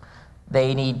needs.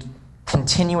 They need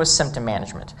continuous symptom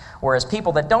management. Whereas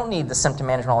people that don't need the symptom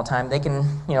management all the time, they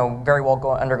can very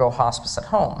well undergo hospice at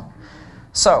home.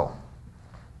 So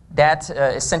that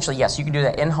essentially, yes, you can do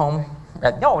that in-home.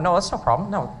 No, that's no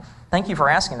problem. No, thank you for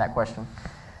asking that question.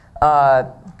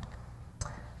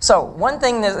 So one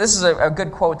thing, this is a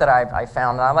good quote that I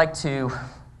found, and I'd like to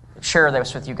share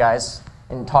this with you guys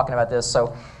in talking about this.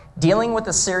 So, dealing with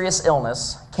a serious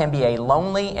illness can be a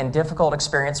lonely and difficult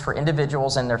experience for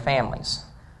individuals and their families.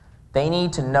 They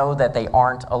need to know that they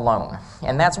aren't alone.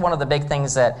 And that's one of the big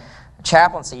things that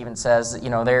Chaplaincy even says, that,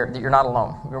 you're not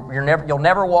alone. You'll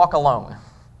never walk alone.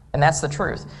 And that's the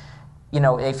truth.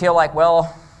 They feel like,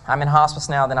 well, I'm in hospice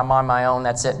now, then I'm on my own,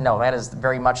 that's it. No, that is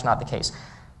very much not the case.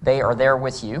 They are there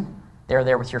with you. They're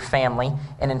there with your family.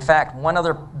 And in fact, one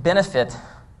other benefit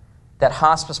that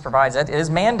hospice provides, that is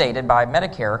mandated by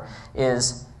Medicare,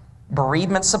 is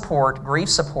bereavement support, grief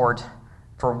support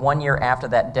for 1 year after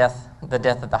the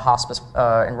death of the hospice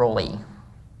enrollee.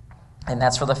 And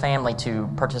that's for the family to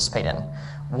participate in.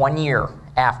 1 year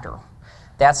after.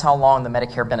 That's how long the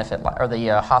Medicare benefit or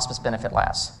the hospice benefit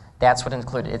lasts. That's what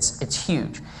included. It's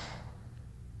huge.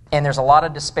 And there's a lot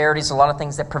of disparities, a lot of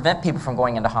things that prevent people from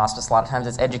going into hospice. A lot of times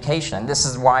it's education. And this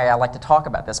is why I like to talk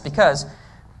about this, because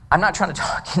I'm not trying to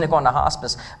talk into going to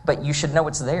hospice, but you should know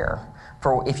it's there.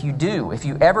 For if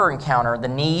you ever encounter the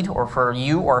need, or for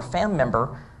you or a family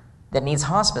member that needs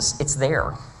hospice, it's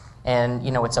there. And,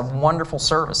 it's a wonderful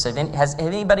service. Has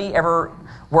anybody ever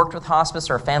worked with hospice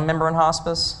or a family member in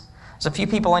hospice? There's a few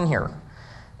people in here.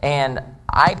 And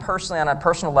I personally, on a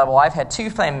personal level, I've had 2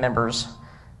 family members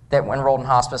that were enrolled in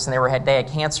hospice, and they had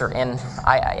cancer, and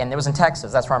it was in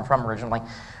Texas. That's where I'm from originally.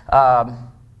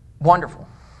 Wonderful.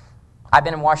 I've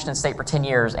been in Washington State for 10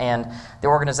 years, and the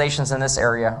organizations in this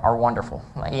area are wonderful.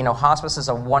 Hospice is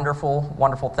a wonderful,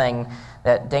 wonderful thing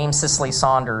that Dame Cicely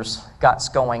Saunders got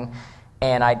going,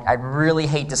 and I'd really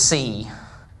hate to see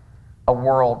a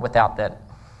world without that.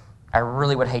 I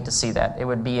really would hate to see that. It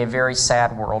would be a very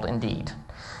sad world indeed.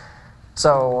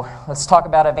 So let's talk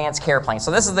about advanced care planning.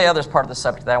 So this is the other part of the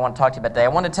subject that I want to talk to you about today. I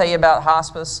want to tell you about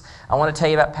hospice. I want to tell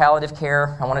you about palliative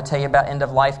care. I want to tell you about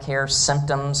end-of-life care,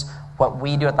 symptoms, what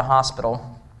we do at the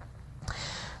hospital.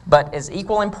 But as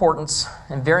equal importance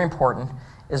and very important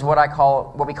is what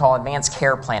we call advanced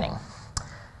care planning.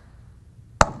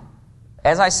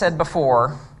 As I said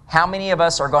before, how many of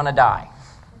us are going to die?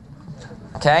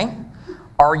 Okay?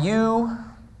 Are you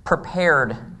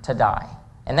prepared to die?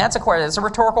 And that's a question. It's a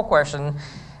rhetorical question.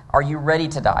 Are you ready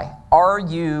to die? Are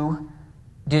you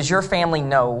does your family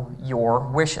know your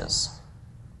wishes?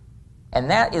 And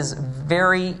that is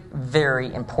very,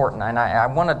 very important. And I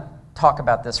want to talk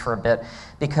about this for a bit,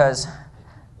 because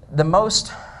the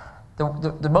most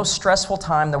stressful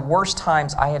time, the worst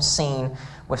times I have seen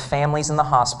with families in the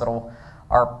hospital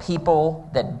are people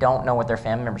that don't know what their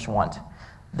family members want.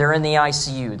 They're in the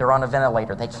ICU, they're on a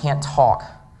ventilator, they can't talk.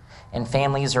 And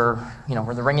families are, they're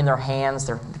wringing their hands,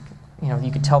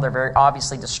 you can tell they're very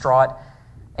obviously distraught.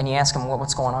 And you ask them,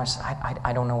 what's going on?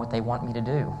 I don't know what they want me to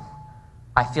do.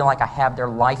 I feel like I have their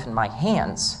life in my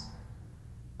hands.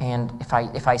 And if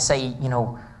I say,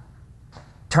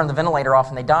 turn the ventilator off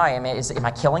and they die, am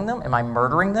I killing them? Am I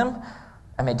murdering them?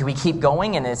 Do we keep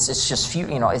going? And it's just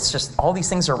it's just all these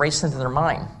things are racing into their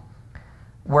mind.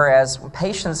 Whereas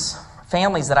patients,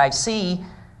 families that I see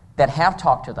that have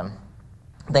talked to them,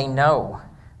 they know.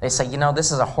 They say,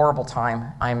 this is a horrible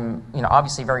time. I'm,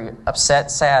 obviously very upset,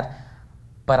 sad,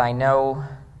 but I know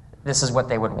this is what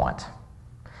they would want.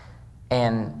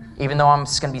 And even though I'm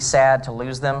just going to be sad to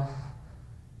lose them,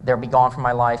 they'll be gone from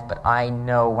my life, but I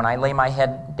know when I lay my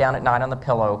head down at night on the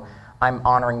pillow, I'm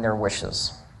honoring their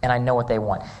wishes, and I know what they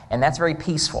want. And that's very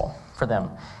peaceful for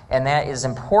them. And that is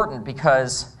important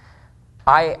because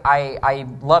I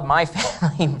love my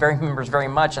family members very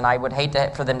much, and I would hate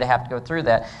for them to have to go through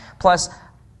that. Plus,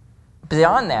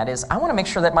 beyond that is I want to make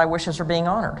sure that my wishes are being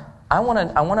honored. I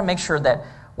want to make sure that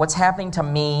what's happening to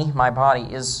me, my body,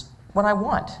 is what I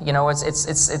want.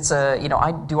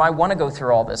 Do I want to go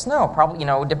through all this? No, probably,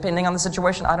 depending on the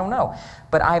situation, I don't know.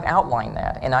 But I've outlined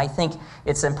that, and I think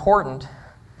it's important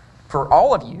for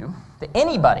all of you,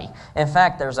 anybody. In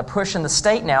fact, there's a push in the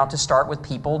state now to start with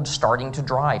people starting to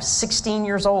drive, 16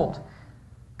 years old.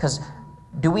 Because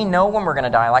do we know when we're going to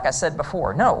die? Like I said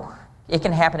before, no. It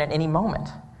can happen at any moment.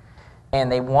 And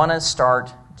they want to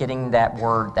start getting that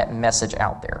word, that message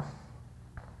out there.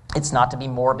 It's not to be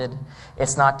morbid.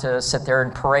 It's not to sit there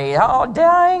and parade,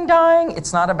 dying.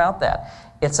 It's not about that.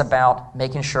 It's about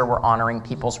making sure we're honoring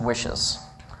people's wishes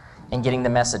and getting the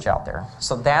message out there.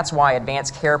 So that's why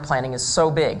advanced care planning is so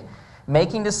big.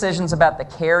 Making decisions about the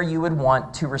care you would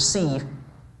want to receive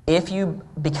if you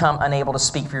become unable to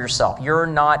speak for yourself. You're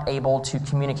not able to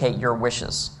communicate your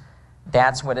wishes.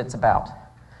 That's what it's about.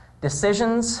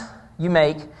 Decisions you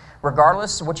make,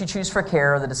 regardless of what you choose for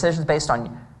care, are the decisions based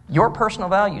on your personal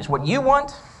values. What you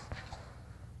want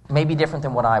may be different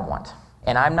than what I want.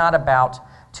 And I'm not about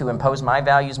to impose my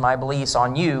values, my beliefs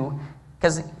on you,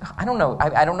 because I don't know.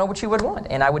 I don't know what you would want,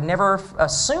 and I would never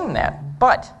assume that.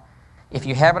 But if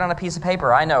you have it on a piece of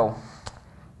paper, I know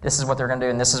this is what they're going to do,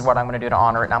 and this is what I'm going to do to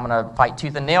honor it, and I'm going to fight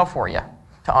tooth and nail for you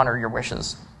to honor your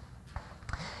wishes.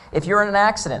 If you're in an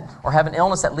accident or have an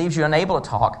illness that leaves you unable to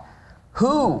talk,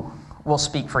 who will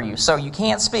speak for you? So you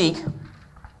can't speak.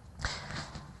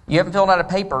 You haven't filled out a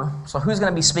paper, so who's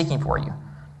going to be speaking for you?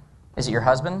 Is it your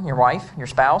husband, your wife, your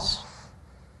spouse,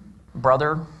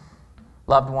 brother,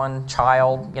 loved one,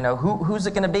 child? Who's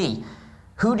it going to be?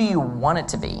 Who do you want it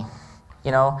to be?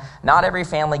 Not every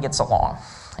family gets along.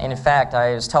 And in fact,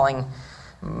 I was telling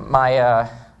my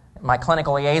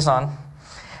clinical liaison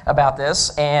about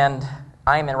this, and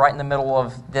I'm right in the middle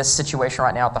of this situation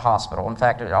right now at the hospital. In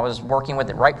fact, I was working with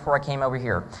it right before I came over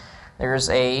here. There's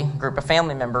a group of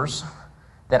family members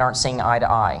that aren't seeing eye to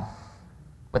eye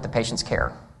with the patient's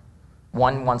care.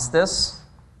 One wants this,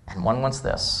 and one wants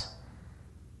this.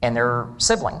 And they're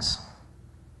siblings.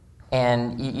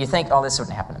 And you think, this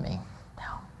wouldn't happen to me.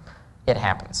 No, it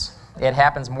happens. It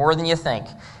happens more than you think.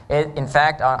 In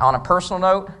fact, on a personal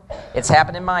note, it's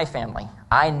happened in my family.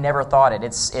 I never thought it.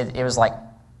 It was like,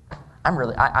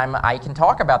 I can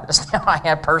talk about this now. I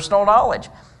have personal knowledge.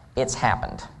 It's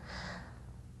happened.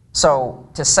 So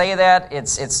to say that,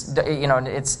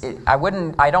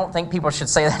 I don't think people should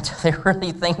say that until they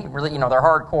really think, they're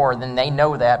hardcore, then they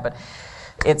know that, but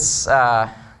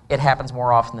it happens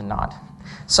more often than not.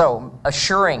 So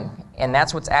assuring, and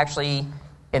that's what's actually,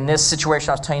 in this situation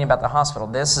I was telling you about the hospital,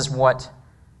 this is what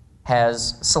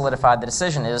has solidified the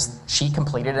decision, is she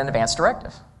completed an advance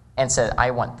directive and said,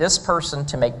 I want this person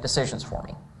to make decisions for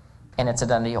me. And it's a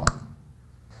done deal.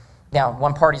 Now,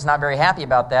 one party's not very happy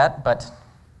about that, but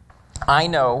I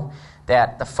know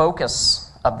that the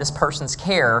focus of this person's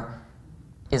care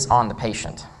is on the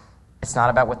patient. It's not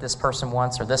about what this person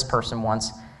wants or this person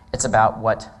wants. It's about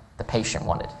what the patient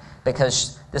wanted,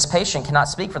 because this patient cannot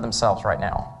speak for themselves right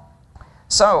now.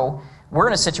 So we're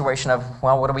in a situation of,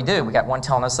 what do we do? We got one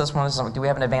telling us this, one is, do we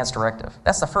have an advance directive?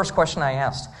 That's the first question I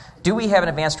asked. Do we have an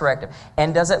advance directive?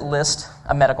 And does it list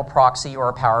a medical proxy or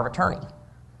a power of attorney?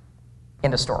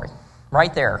 End of story.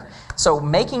 Right there. So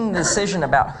making the decision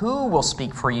about who will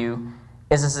speak for you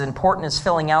is as important as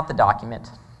filling out the document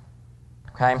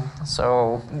Okay,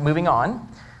 so moving on.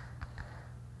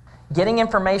 Getting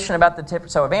information about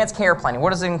so advanced care planning, what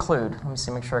does it include? Let me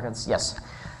see, make sure I can, yes.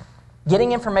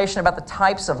 Getting information about the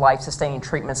types of life-sustaining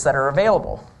treatments that are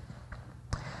available.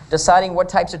 Deciding what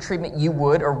types of treatment you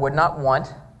would or would not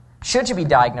want should you be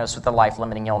diagnosed with a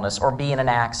life-limiting illness or be in an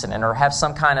accident or have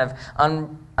some kind of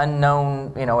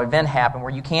unknown event happen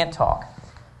where you can't talk.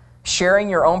 Sharing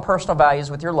your own personal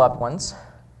values with your loved ones.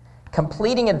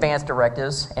 Completing advance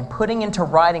directives and putting into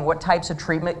writing what types of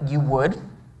treatment you would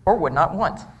or would not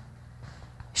want.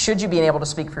 Should you be able to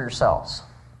speak for yourselves?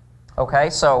 Okay,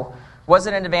 so was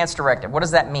it an advance directive? What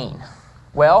does that mean?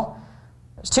 Well,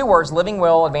 there's two words, living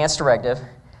will, advance directive,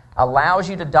 allows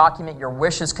you to document your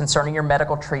wishes concerning your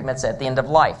medical treatments at the end of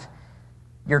life.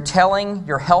 You're telling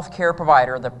your health care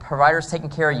provider, the provider's taking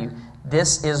care of you,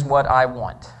 this is what I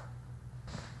want.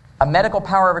 A medical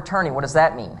power of attorney, what does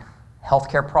that mean?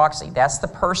 Healthcare proxy. That's the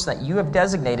person that you have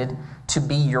designated to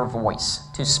be your voice,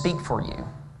 to speak for you.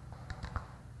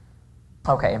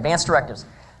 Okay, advance directives.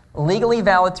 Legally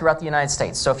valid throughout the United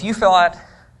States. So if you fill out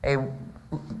a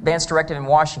advance directive in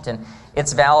Washington,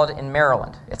 it's valid in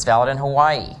Maryland. It's valid in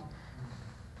Hawaii,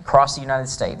 across the United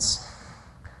States.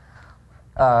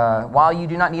 While you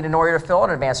do not need an lawyer to fill out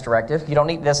an advance directive,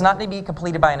 it does not need to be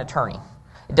completed by an attorney.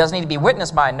 It does need to be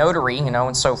witnessed by a notary,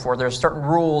 and so forth. There's certain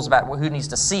rules about who needs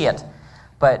to see it,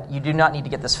 but you do not need to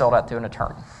get this filled out through an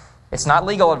attorney. It's not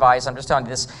legal advice. I'm just telling you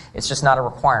this. It's just not a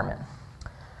requirement.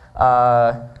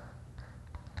 Also,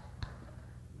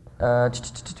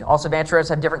 advance directives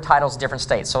have different titles in different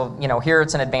states. So, here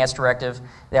it's an advance directive.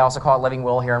 They also call it living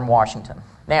will here in Washington.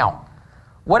 Now,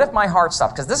 what if my heart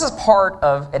stops? Because this is part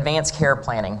of advanced care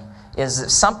planning, is if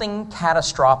something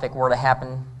catastrophic were to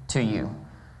happen to you.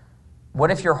 What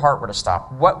if your heart were to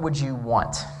stop? What would you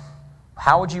want?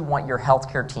 How would you want your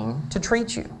healthcare team to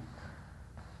treat you?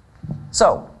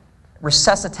 So,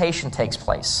 resuscitation takes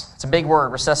place. It's a big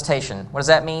word, resuscitation. What does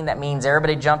that mean? That means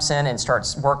everybody jumps in and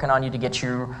starts working on you to get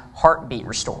your heartbeat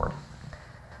restored.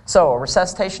 So, a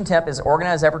resuscitation attempt is an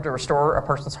organized effort to restore a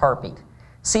person's heartbeat.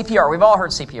 CPR, we've all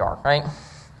heard CPR, right?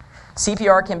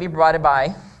 CPR can be provided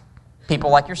by people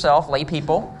like yourself, lay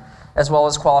people, as well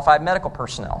as qualified medical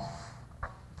personnel.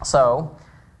 So,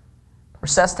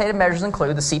 resuscitative measures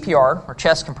include the CPR, or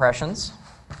chest compressions,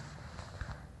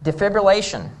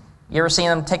 defibrillation. You ever seen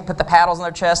them put the paddles on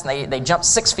their chest and they jump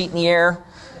 6 feet in the air?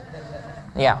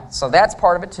 Yeah, so that's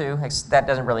part of it too. That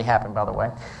doesn't really happen, by the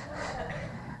way.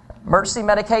 Emergency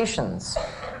medications.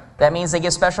 That means they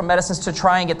give special medicines to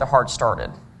try and get the heart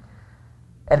started.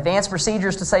 Advanced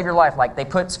procedures to save your life, like they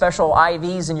put special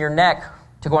IVs in your neck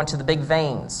to go into the big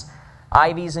veins.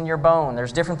 IVs in your bone.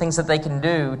 There's different things that they can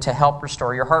do to help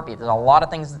restore your heartbeat. There's a lot of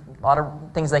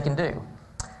things they can do.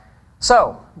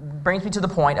 So, brings me to the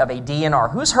point of a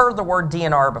DNR. Who's heard the word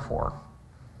DNR before?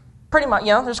 Pretty much,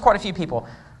 there's quite a few people.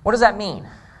 What does that mean?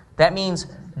 That means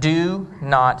do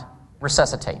not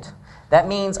resuscitate. That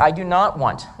means I do not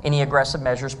want any aggressive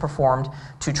measures performed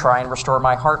to try and restore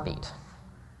my heartbeat.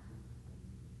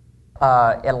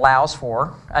 It allows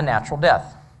for a natural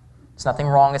death. It's nothing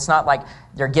wrong. It's not like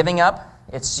they're giving up.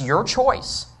 It's your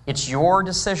choice. It's your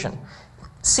decision.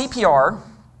 CPR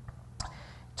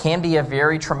can be a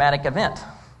very traumatic event.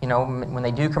 When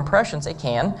they do compressions, it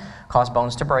can cause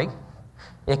bones to break.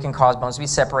 It can cause bones to be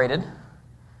separated.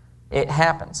 It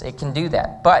happens. It can do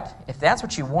that. But if that's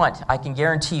what you want, I can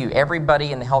guarantee you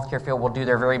everybody in the healthcare field will do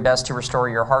their very best to restore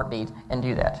your heartbeat and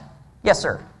do that. Yes,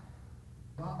 sir.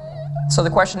 So the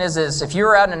question is if you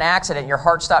were out in an accident, your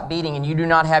heart stopped beating, and you do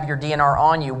not have your DNR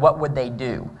on you, what would they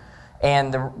do?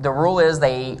 And the rule is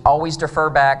they always defer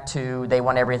back to they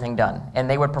want everything done. And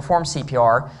they would perform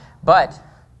CPR, but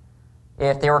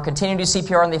if they were continuing to do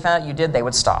CPR and they found out you did, they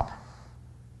would stop.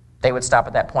 They would stop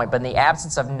at that point. But in the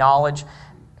absence of knowledge,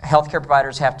 healthcare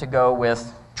providers have to go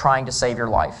with trying to save your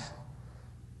life.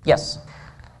 Yes?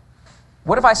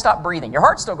 What if I stop breathing? Your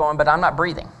heart's still going, but I'm not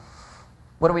breathing.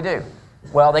 What do we do?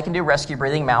 Well, they can do rescue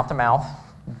breathing, mouth to mouth,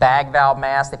 bag valve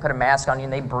mask. They put a mask on you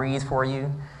and they breathe for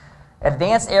you.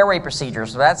 Advanced airway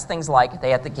procedures. So that's things like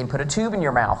they can put a tube in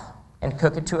your mouth and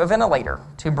hook it to a ventilator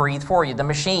to breathe for you. The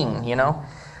machine,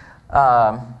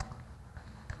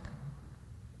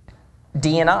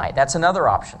 DNI, that's another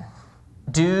option.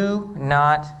 Do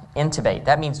not intubate.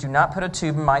 That means do not put a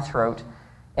tube in my throat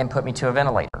and put me to a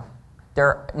ventilator.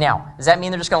 Now, does that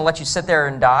mean they're just going to let you sit there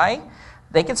and die?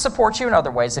 They can support you in other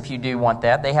ways if you do want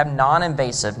that. They have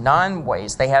non-invasive,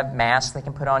 non-ways. They have masks they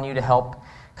can put on you to help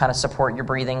kind of support your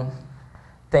breathing.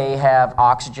 They have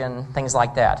oxygen, things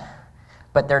like that.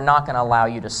 But they're not going to allow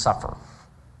you to suffer.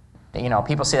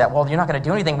 People say that, well, you're not going to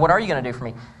do anything. What are you going to do for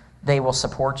me? They will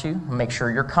support you, make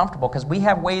sure you're comfortable, because we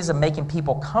have ways of making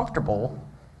people comfortable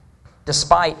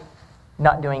despite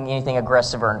not doing anything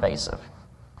aggressive or invasive.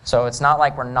 So it's not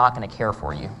like we're not going to care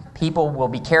for you. People will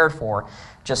be cared for,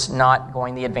 just not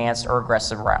going the advanced or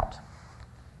aggressive route.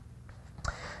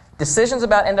 Decisions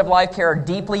about end-of-life care are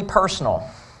deeply personal.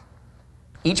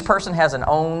 Each person has an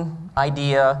own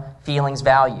idea, feelings,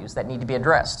 values that need to be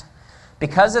addressed.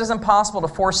 Because it is impossible to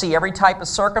foresee every type of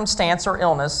circumstance or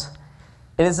illness,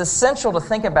 it is essential to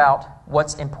think about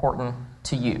what's important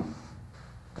to you.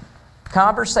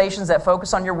 Conversations that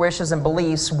focus on your wishes and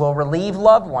beliefs will relieve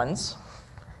loved ones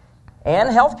and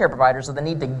healthcare providers of the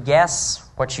need to guess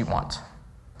what you want.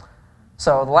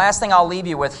 So the last thing I'll leave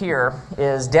you with here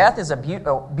is death is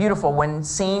beautiful when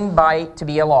seen to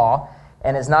be a law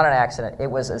and is not an accident. It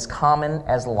was as common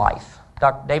as life.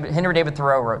 Henry David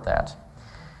Thoreau wrote that.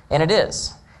 And it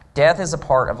is. Death is a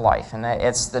part of life, and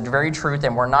it's the very truth,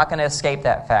 and we're not going to escape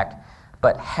that fact.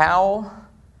 But how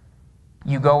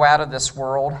you go out of this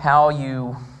world, how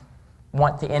you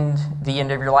want the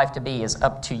end of your life to be is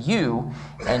up to you,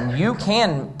 and you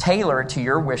can tailor it to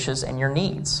your wishes and your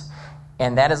needs.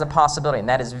 And that is a possibility, and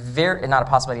that is not a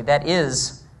possibility, that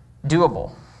is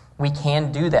doable. We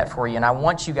can do that for you, and I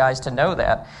want you guys to know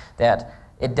that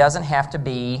it doesn't have to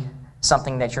be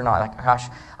something that you're not. Like, gosh,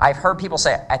 I've heard people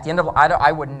say, at the end of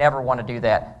I would never want to do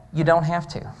that. You don't have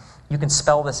to. You can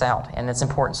spell this out, and it's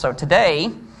important. So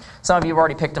today, some of you have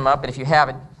already picked them up, but if you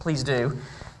haven't, please do.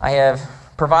 I have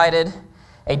provided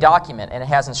a document, and it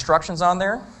has instructions on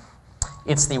there.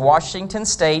 It's the Washington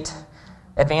State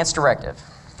Advanced Directive.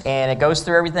 And it goes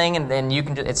through everything, and then you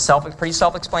can. It's pretty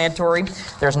self-explanatory.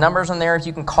 There's numbers in there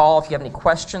you can call if you have any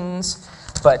questions.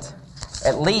 But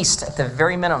at least, at the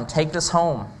very minimum, take this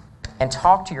home and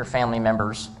talk to your family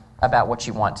members about what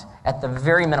you want. At the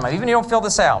very minimum, even if you don't fill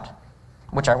this out,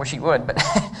 which I wish you would, but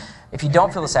if you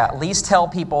don't fill this out, at least tell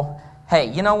people,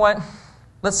 hey, you know what?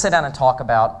 Let's sit down and talk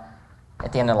about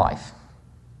at the end of life.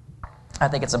 I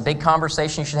think it's a big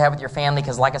conversation you should have with your family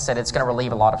because, like I said, it's going to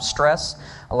relieve a lot of stress,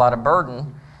 a lot of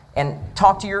burden. And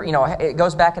talk to it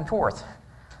goes back and forth.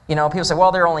 People say,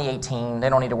 well, they're only 18. They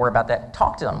don't need to worry about that.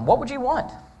 Talk to them. What would you want?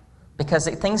 Because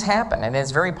things happen, and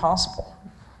it's very possible.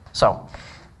 So,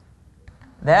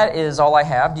 that is all I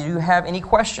have. Do you have any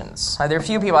questions? There are a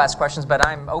few people ask questions, but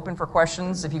I'm open for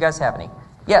questions if you guys have any.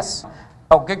 Yes?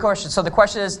 Oh, good question. So the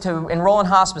question is, to enroll in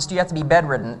hospice, do you have to be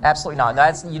bedridden? Absolutely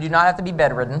not. You do not have to be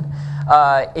bedridden.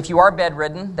 If you are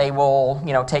bedridden, they will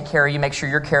take care of you, make sure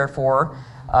you're cared for.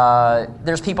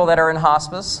 There's people that are in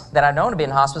hospice that I've known to be in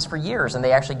hospice for years, and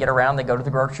they actually get around. They go to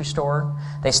the grocery store.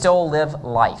 They still live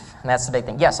life, and that's the big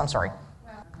thing. Yes, I'm sorry.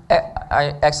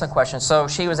 Excellent question. So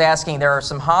she was asking, there are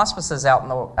some hospices out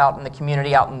in the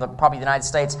community, out in probably the United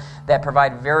States, that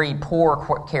provide very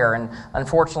poor care, and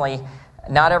unfortunately,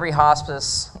 not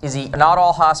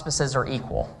all hospices are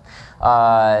equal.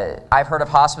 I've heard of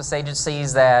hospice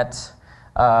agencies that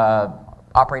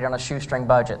operate on a shoestring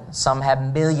budget. Some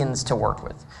have millions to work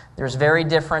with. There's very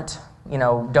different,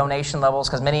 donation levels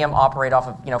because many of them operate off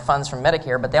of, funds from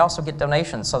Medicare, but they also get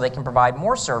donations so they can provide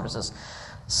more services.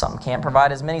 Some can't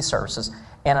provide as many services.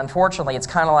 And unfortunately, it's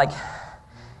kind of like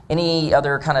any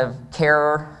other kind of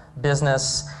care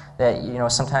business that,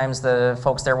 sometimes the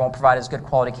folks there won't provide as good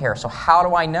quality care. So how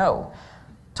do I know?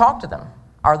 Talk to them.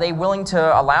 Are they willing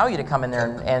to allow you to come in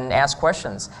there and ask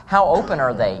questions? How open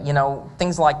are they?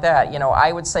 Things like that.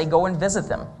 I would say go and visit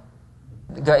them.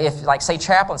 If, like, say,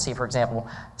 chaplaincy, for example,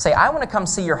 say, I want to come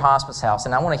see your hospice house,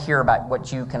 and I want to hear about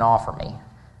what you can offer me.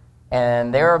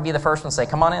 And they'll be the first one to say,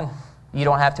 come on in. You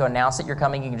don't have to announce that you're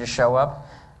coming. You can just show up.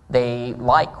 They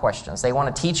like questions. They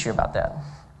want to teach you about that.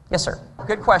 Yes, sir.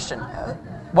 Good question.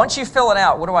 Once you fill it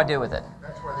out, what do I do with it?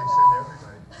 That's why they send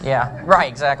everybody. Yeah, right,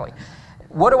 exactly.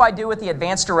 What do I do with the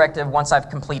advanced directive once I've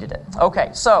completed it? Okay,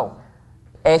 so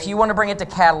if you want to bring it to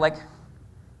KADLEC,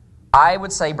 I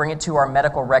would say bring it to our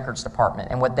medical records department.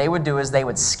 And what they would do is they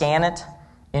would scan it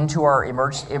into our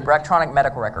electronic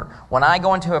medical record. When I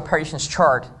go into a patient's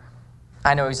chart,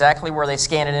 I know exactly where they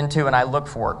scan it into, and I look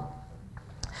for it.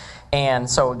 And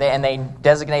so they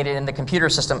designate it in the computer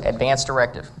system, advanced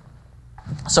directive.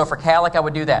 So for KADLEC, I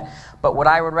would do that. But what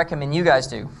I would recommend you guys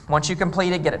do, once you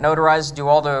complete it, get it notarized, do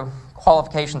all the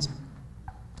qualifications,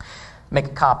 make a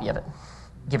copy of it.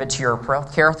 Give it to your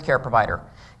care provider.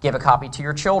 Give a copy to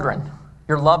your children,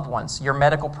 your loved ones, your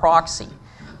medical proxy.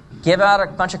 Give out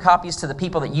a bunch of copies to the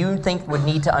people that you think would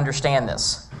need to understand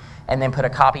this. And then put a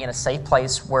copy in a safe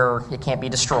place where it can't be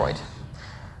destroyed.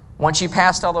 Once you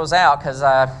passed all those out, because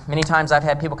many times I've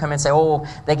had people come in and say, oh,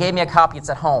 they gave me a copy, it's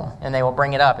at home, and they will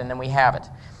bring it up, and then we have it.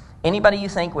 Anybody you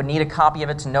think would need a copy of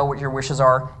it to know what your wishes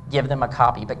are, give them a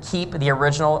copy. But keep the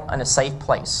original in a safe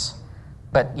place.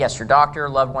 But yes, your doctor,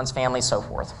 loved ones, family, so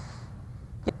forth.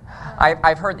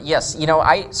 I've heard that, yes. You know,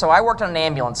 I worked on an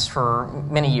ambulance for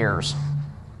many years.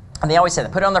 And they always say,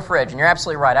 put it on the fridge. And you're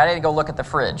absolutely right. I didn't go look at the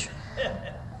fridge.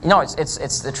 You know,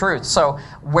 it's the truth. So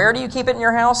where do you keep it in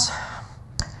your house?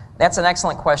 That's an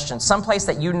excellent question. Someplace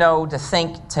that you know to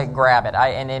think to grab it.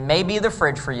 And it may be the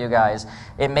fridge for you guys.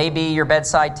 It may be your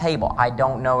bedside table. I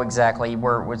don't know exactly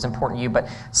where it's important to you, but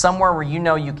somewhere where you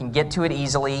know you can get to it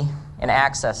easily and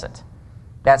access it.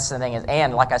 That's the thing.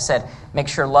 And like I said, make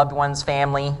sure loved ones,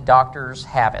 family, doctors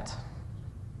have it.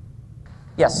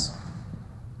 Yes?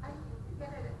 I used to get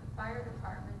it at the fire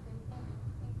department. They think it's a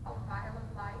thing called Vial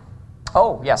of Life.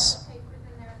 Oh, yes. Papers in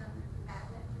there, and then there's a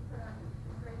magnet you put on the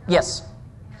refrigerator. Yes.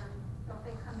 So if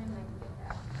they come in, they can get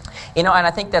that. You know, and I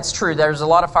think that's true. There's a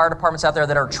lot of fire departments out there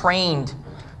that are trained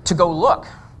to go look.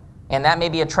 And that may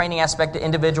be a training aspect to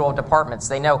individual departments.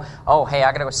 They know, oh, hey,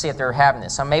 I got to go see if they're having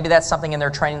this. So maybe that's something in their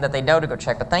training that they know to go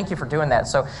check. But thank you for doing that.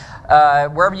 So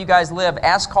wherever you guys live,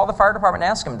 call the fire department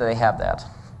and ask them, do they have that?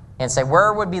 And say,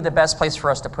 where would be the best place for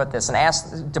us to put this? And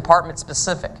ask department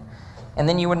specific. And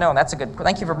then you would know. That's a good,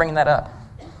 thank you for bringing that up.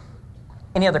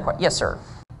 Any other questions? Yes, sir.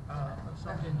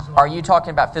 Are you talking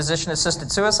about physician-assisted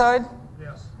suicide?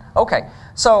 Yes. Okay.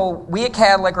 So we at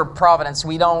KADLEC or Providence,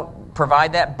 we don't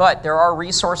provide that, but there are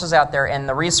resources out there, and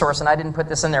the resource, and I didn't put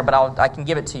this in there, but I can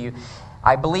give it to you.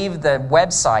 I believe the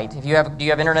website, do you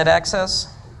have internet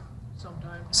access?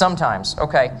 Sometimes.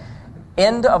 Okay.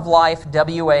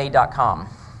 endoflifewa.com.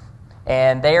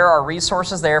 And there are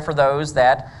resources there for those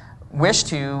that wish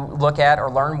to look at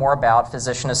or learn more about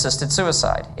physician-assisted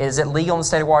suicide. Is it legal in the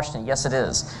state of Washington? Yes, it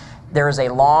is. There is a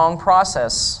long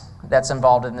process that's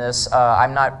involved in this.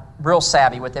 I'm not real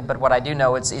savvy with it, but what I do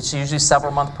know, it's usually a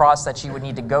several-month process that you would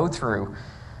need to go through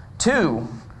to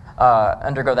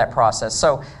undergo that process.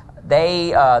 So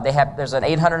there's an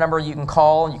 800 number you can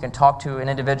call, and you can talk to an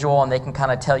individual, and they can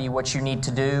kind of tell you what you need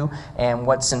to do and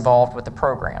what's involved with the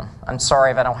program. I'm sorry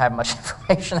if I don't have much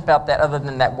information about that other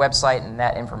than that website and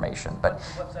that information. But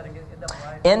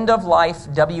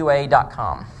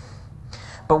endoflifewa.com.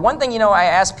 But one thing, I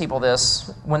ask people this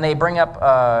when they bring up,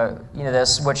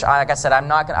 this, which, like I said, I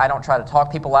don't try to talk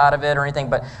people out of it or anything.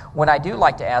 But what I do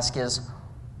like to ask is,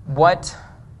 what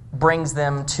brings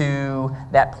them to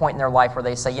that point in their life where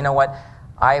they say, you know what,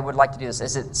 I would like to do this.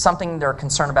 Is it something they're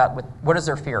concerned about? What is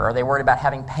their fear? Are they worried about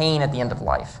having pain at the end of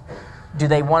life? Do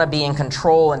they want to be in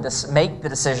control and make the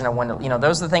decision of when to,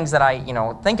 those are the things that I,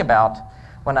 think about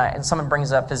when someone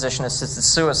brings up physician-assisted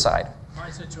suicide. My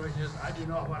situation is I do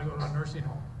not want to go to a nursing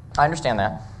home. I understand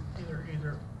that. Either.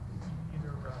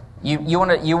 You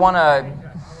want to. When I'm in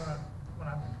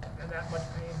that much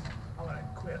pain, I want to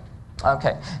quit.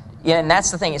 Okay. Yeah, and that's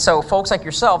the thing. So folks like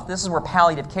yourself, this is where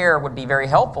palliative care would be very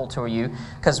helpful to you,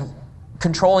 because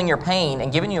controlling your pain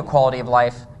and giving you a quality of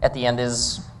life at the end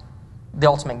is the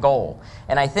ultimate goal.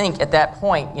 And I think at that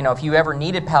point, if you ever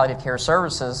needed palliative care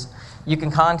services, you can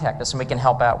contact us and we can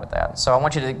help out with that. So I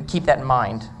want you to keep that in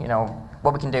mind,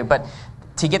 what we can do. But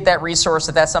to get that resource,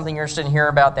 if that's something you're interested in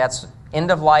hearing about, that's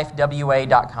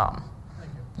endoflifewa.com.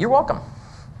 Thank you. You're welcome.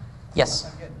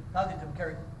 Yes? Again, palliative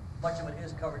care, much of it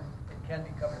is covered, it can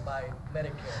be covered by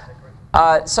Medicare, is that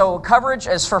correct? So coverage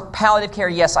is for palliative care,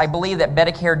 yes. I believe that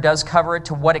Medicare does cover it.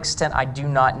 To what extent, I do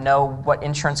not know what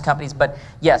insurance companies, but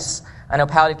yes, I know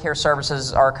palliative care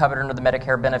services are covered under the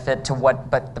Medicare benefit.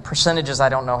 But the percentages, I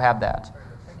don't know have that.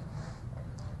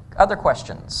 Other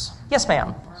questions? Yes,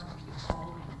 ma'am.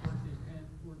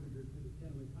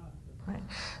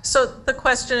 So the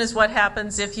question is, what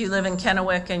happens if you live in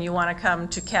Kennewick and you want to come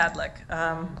to KADLEC?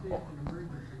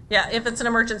 Yeah, if it's an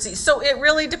emergency. So it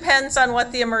really depends on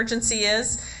what the emergency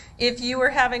is. If you were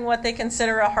having what they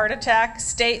consider a heart attack,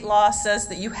 state law says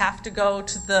that you have to go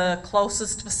to the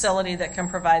closest facility that can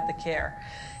provide the care.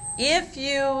 If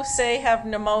you, say, have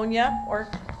pneumonia or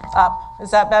up, is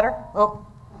that better? Oh,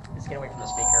 Just get away from the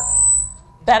speaker.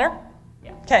 better?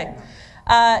 Yeah. Okay.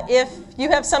 If you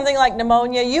have something like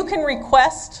pneumonia, you can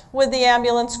request with the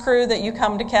ambulance crew that you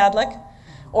come to KADLEC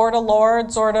or to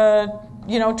Lourdes or to,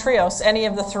 Trios, any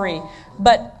of the three.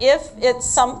 But if it's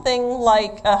something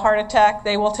like a heart attack,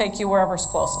 they will take you wherever's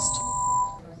closest.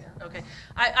 Okay.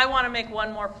 I want to make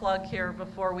one more plug here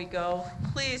before we go.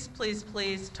 Please, please,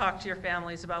 please talk to your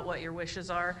families about what your wishes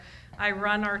are. I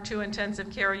run our 2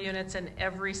 intensive care units, and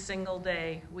every single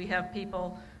day we have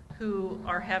people who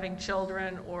are having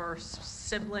children or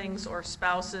siblings or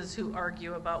spouses who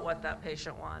argue about what that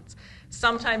patient wants.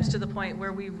 Sometimes to the point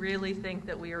where we really think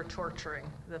that we are torturing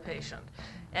the patient.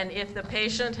 And if the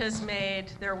patient has made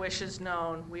their wishes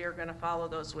known, we are going to follow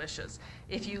those wishes.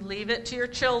 If you leave it to your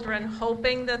children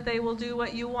hoping that they will do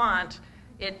what you want,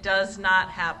 it does not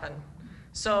happen.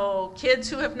 So kids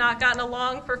who have not gotten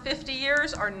along for 50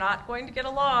 years are not going to get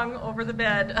along over the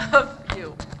bed of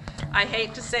you. I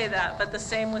hate to say that, but the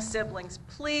same with siblings.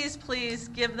 Please, please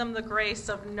give them the grace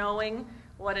of knowing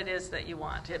what it is that you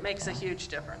want. It makes a huge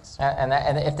difference. And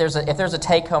if there's a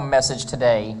take-home message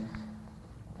today,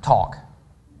 talk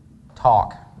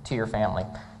to your family.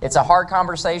 It's a hard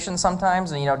conversation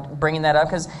sometimes, and bringing that up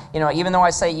because even though I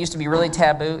say it used to be really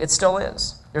taboo, it still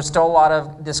is. There's still a lot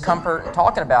of discomfort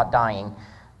talking about dying,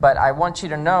 but I want you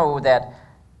to know that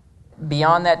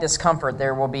beyond that discomfort,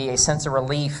 there will be a sense of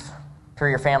relief for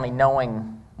your family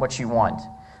knowing what you want.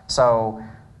 So,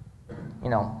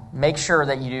 make sure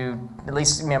that you do at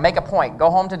least make a point.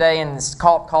 Go home today and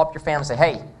call up your family and say,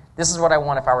 "Hey, this is what I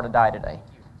want if I were to die today."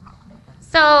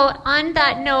 So on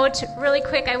that note, really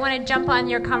quick, I want to jump on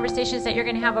your conversations that you're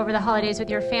going to have over the holidays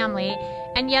with your family.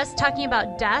 And yes, talking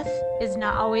about death is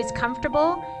not always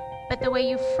comfortable, but the way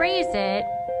you phrase it,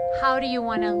 how do you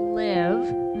want to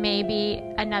live, may be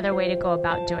another way to go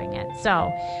about doing it.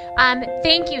 So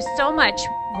thank you so much.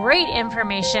 Great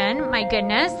information, my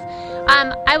goodness.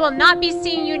 I will not be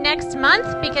seeing you next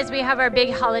month because we have our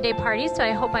big holiday party, so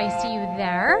I hope I see you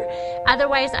there.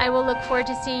 Otherwise, I will look forward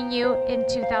to seeing you in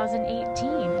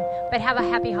 2018. But have a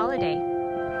happy holiday.